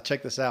truth.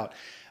 Check this out.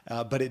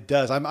 But it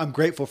does. I'm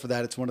grateful for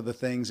that. It's one of the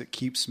things that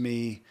keeps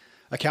me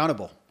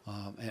accountable,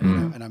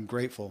 and I'm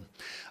grateful.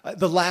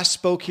 The last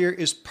spoke here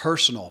is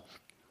personal.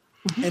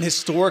 And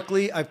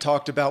historically, I've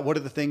talked about what are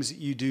the things that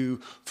you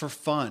do for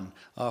fun,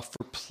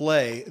 for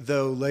play,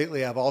 though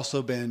lately I've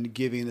also been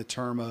giving the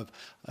term of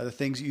the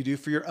things that you do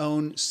for your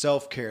own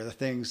self-care, the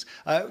things,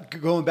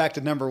 going back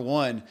to number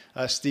one,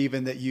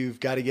 Stephen, that you've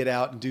got to get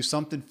out and do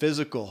something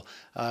physical,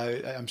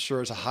 I'm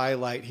sure is a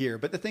highlight here,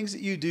 but the things that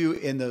you do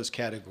in those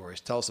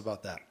categories. Tell us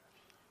about that.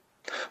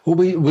 Well,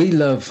 we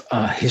love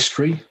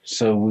history,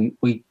 so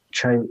we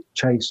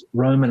chase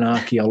Roman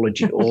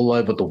archaeology all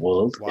over the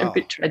world. Wow. A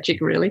bit tragic,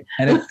 really.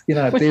 And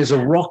if there's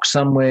a rock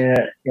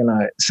somewhere,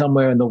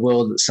 somewhere in the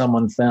world that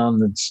someone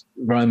found that's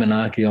Roman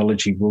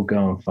archaeology, we'll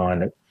go and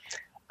find it.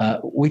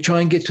 We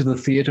try and get to the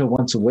theatre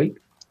once a week.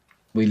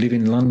 We live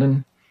in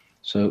London,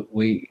 so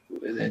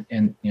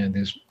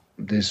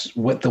there's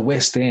the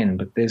West End,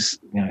 but there's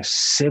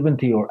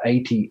 70 or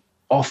 80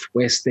 off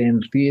West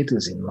End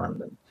theatres in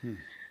London.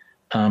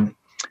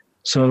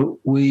 So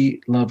we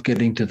love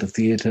getting to the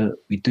theatre.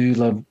 We do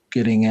love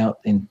getting out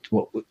in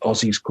what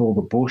Aussies call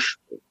the bush,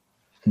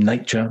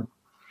 nature,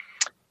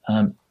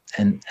 and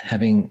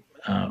having,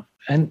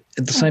 and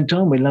at the same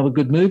time, we love a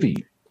good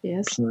movie.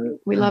 Yes, so,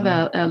 we love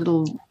our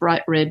little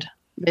bright red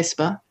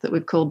Vespa that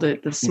we've called the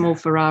small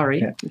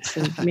Ferrari. Yeah. It's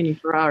a mini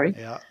Ferrari.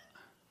 Yeah.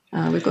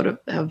 We've got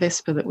our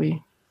Vespa that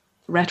we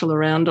rattle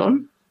around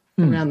on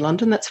around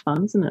London. That's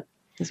fun, isn't it?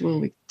 As well,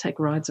 we take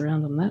rides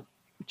around on that,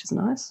 which is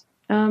nice.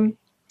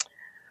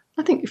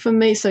 I think for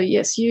me, so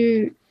yes,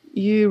 you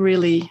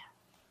really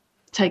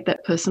take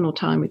that personal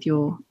time with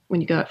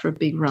when you go out for a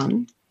big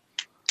run.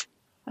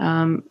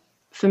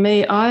 For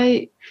me,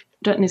 I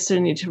don't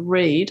necessarily need to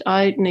read.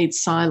 I need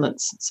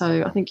silence.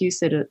 So I think you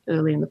said it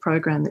early in the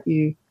program that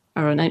you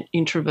are an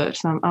introvert.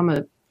 So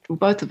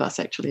both of us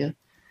actually are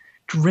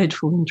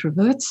dreadful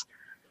introverts,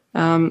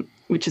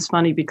 which is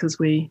funny because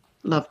we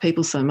love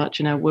people so much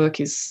and our work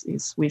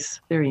is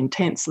very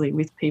intensely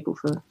with people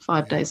for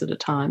 5 days at a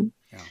time.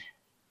 Yeah.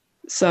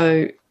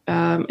 So,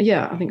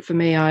 I think for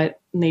me, I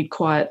need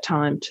quiet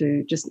time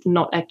to just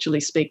not actually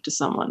speak to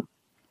someone.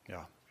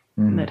 Yeah.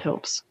 And that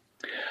helps.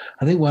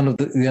 I think one of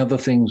the other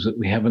things that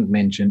we haven't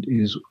mentioned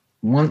is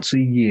once a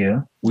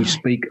year we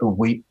spend a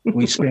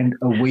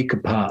week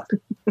apart.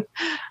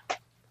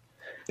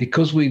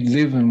 Because we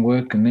live and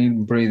work and eat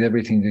and breathe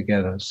everything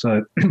together.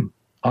 So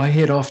I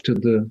head off to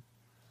the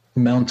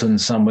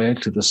mountains somewhere,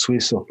 to the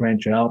Swiss or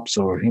French Alps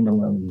or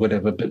Himalayan,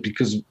 whatever, but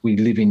because we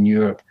live in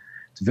Europe,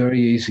 it's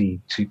very easy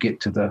to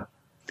get to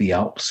the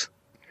Alps.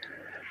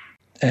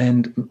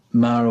 And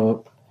Mara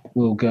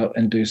will go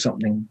and do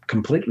something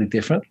completely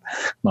different.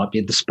 Might be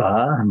at the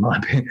spa,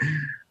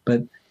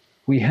 but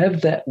we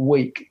have that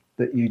week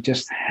that you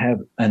just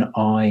have an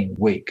I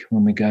week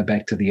when we go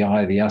back to the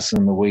I, the us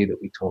and the we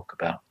that we talk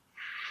about.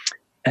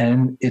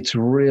 And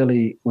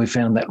we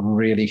found that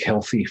really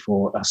healthy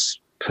for us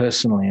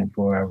personally and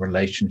for our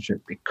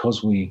relationship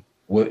because we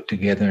work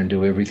together and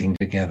do everything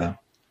together.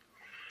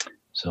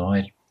 So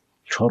I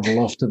trottle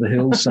off to the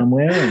hills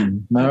somewhere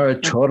and Mara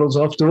trottles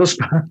off to a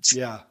spot.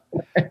 Yeah.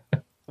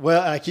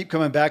 Well, I keep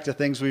coming back to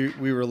things we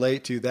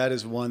relate to. That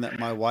is one that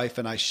my wife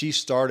and she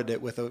started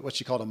it with what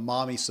she called a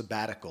mommy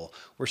sabbatical,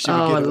 where she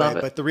would get away.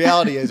 But the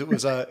reality is it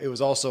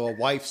was also a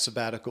wife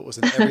sabbatical. It was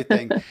in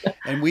everything.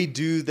 And we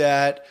do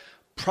that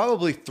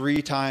probably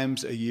 3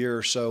 times a year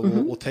or so.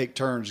 We'll take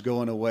turns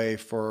going away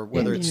for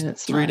whether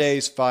it's 3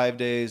 days, 5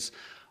 days,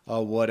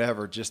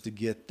 whatever, just to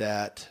get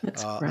that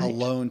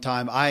alone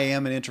time. I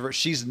am an introvert.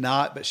 She's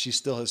not, but she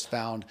still has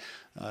found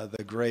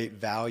the great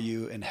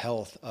value and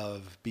health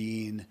of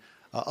being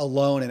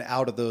alone and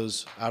out of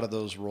those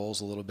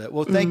roles a little bit.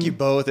 Well, thank you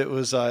both. It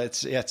was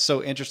it's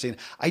so interesting.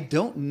 I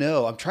don't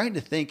know. I'm trying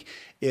to think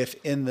if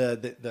in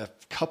the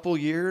couple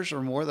years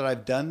or more that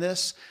I've done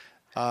this,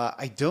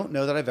 I don't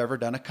know that I've ever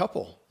done a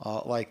couple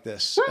like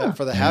this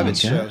for the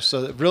Habits Show.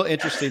 So real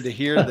interesting to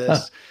hear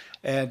this.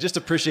 And just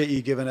appreciate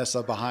you giving us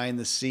a behind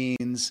the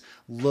scenes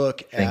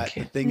look at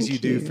the things you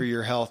do for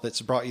your health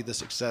that's brought you the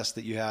success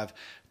that you have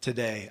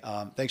today.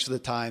 Thanks for the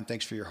time.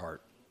 Thanks for your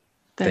heart.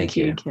 Thank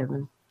you,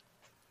 Kevin.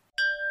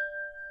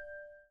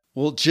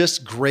 Well,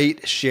 just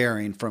great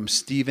sharing from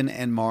Stephen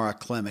and Mara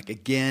Klemich.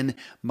 Again,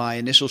 my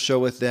initial show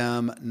with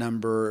them,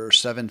 number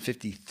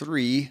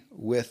 753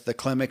 with the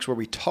Klemichs, where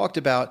we talked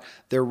about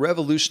their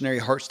revolutionary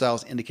Heart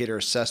Styles Indicator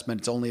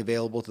Assessment. It's only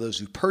available to those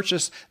who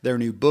purchase their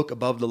new book,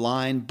 Above the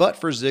Line. But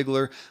for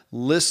Ziglar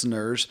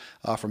listeners,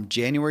 from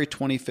January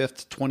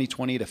 25th,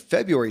 2020 to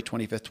February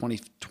 25th,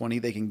 2020,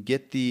 they can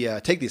get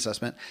take the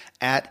assessment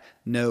at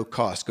no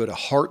cost. Go to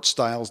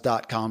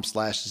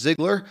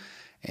heartstyles.com/Ziglar.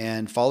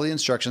 and follow the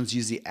instructions.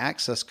 Use the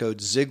access code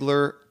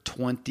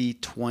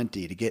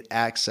Ziglar2020 to get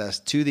access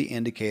to the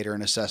indicator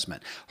and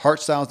assessment.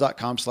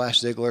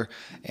 Heartstyles.com/Ziglar,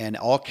 and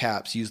all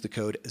caps, use the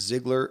code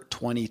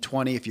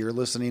Ziglar2020. If you're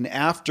listening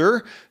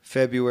after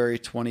February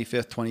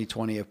 25th,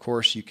 2020, of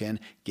course, you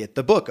can get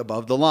the book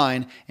Above the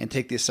Line and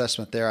take the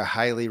assessment there. I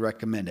highly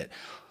recommend it.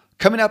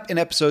 Coming up in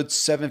episode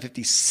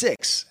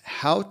 756,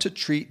 how to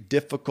treat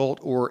difficult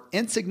or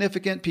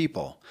insignificant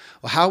people.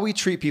 Well, how we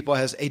treat people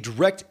has a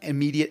direct,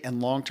 immediate,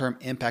 and long-term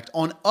impact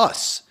on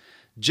us,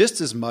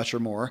 just as much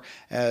or more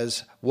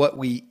as what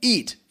we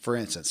eat, for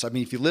instance. I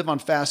mean, if you live on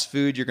fast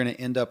food, you're going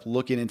to end up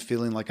looking and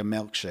feeling like a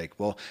milkshake.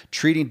 Well,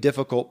 treating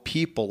difficult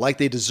people like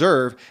they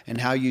deserve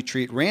and how you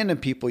treat random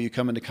people you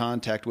come into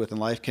contact with in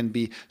life can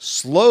be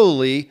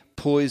slowly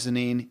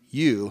poisoning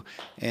you,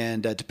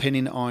 and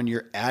depending on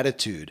your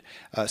attitude.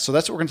 So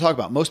that's what we're going to talk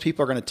about. Most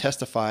people are going to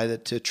testify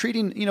that to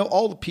treating,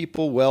 all the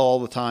people well all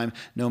the time,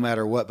 no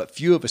matter what, but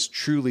few of us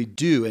truly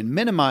do. And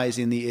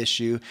minimizing the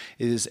issue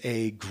is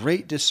a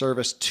great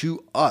disservice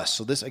to us.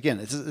 So this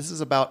is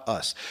about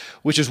us,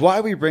 which is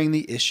why we bring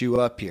the issue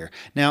up here.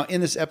 Now,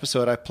 in this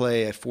episode, I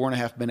play a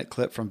 4.5-minute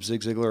clip from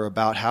Zig Ziglar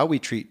about how we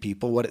treat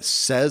people, what it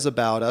says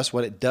about us,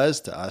 what it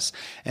does to us.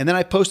 And then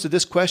I posted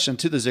this question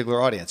to the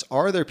Ziglar audience.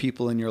 Are there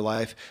people in your life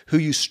who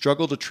you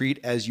struggle to treat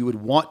as you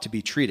would want to be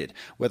treated,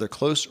 whether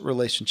close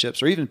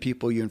relationships or even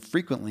people you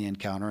infrequently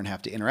encounter and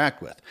have to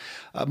interact with?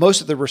 Most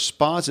of the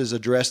responses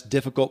address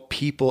difficult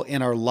people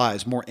in our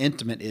lives, more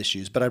intimate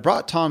issues. But I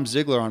brought Tom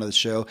Ziglar onto the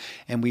show,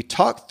 and we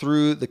talked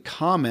through the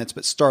comments,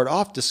 but start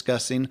off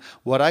discussing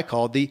what I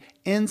call the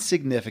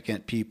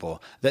insignificant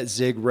people that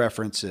Zig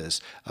references.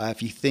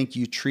 If you think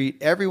you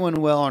treat everyone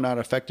well or not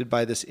affected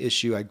by this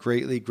issue, I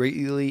greatly,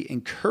 greatly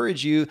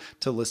encourage you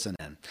to listen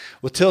in.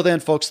 Well, till then,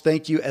 folks,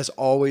 thank you as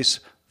always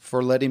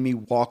for letting me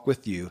walk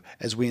with you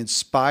as we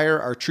inspire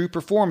our true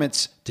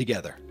performance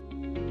together.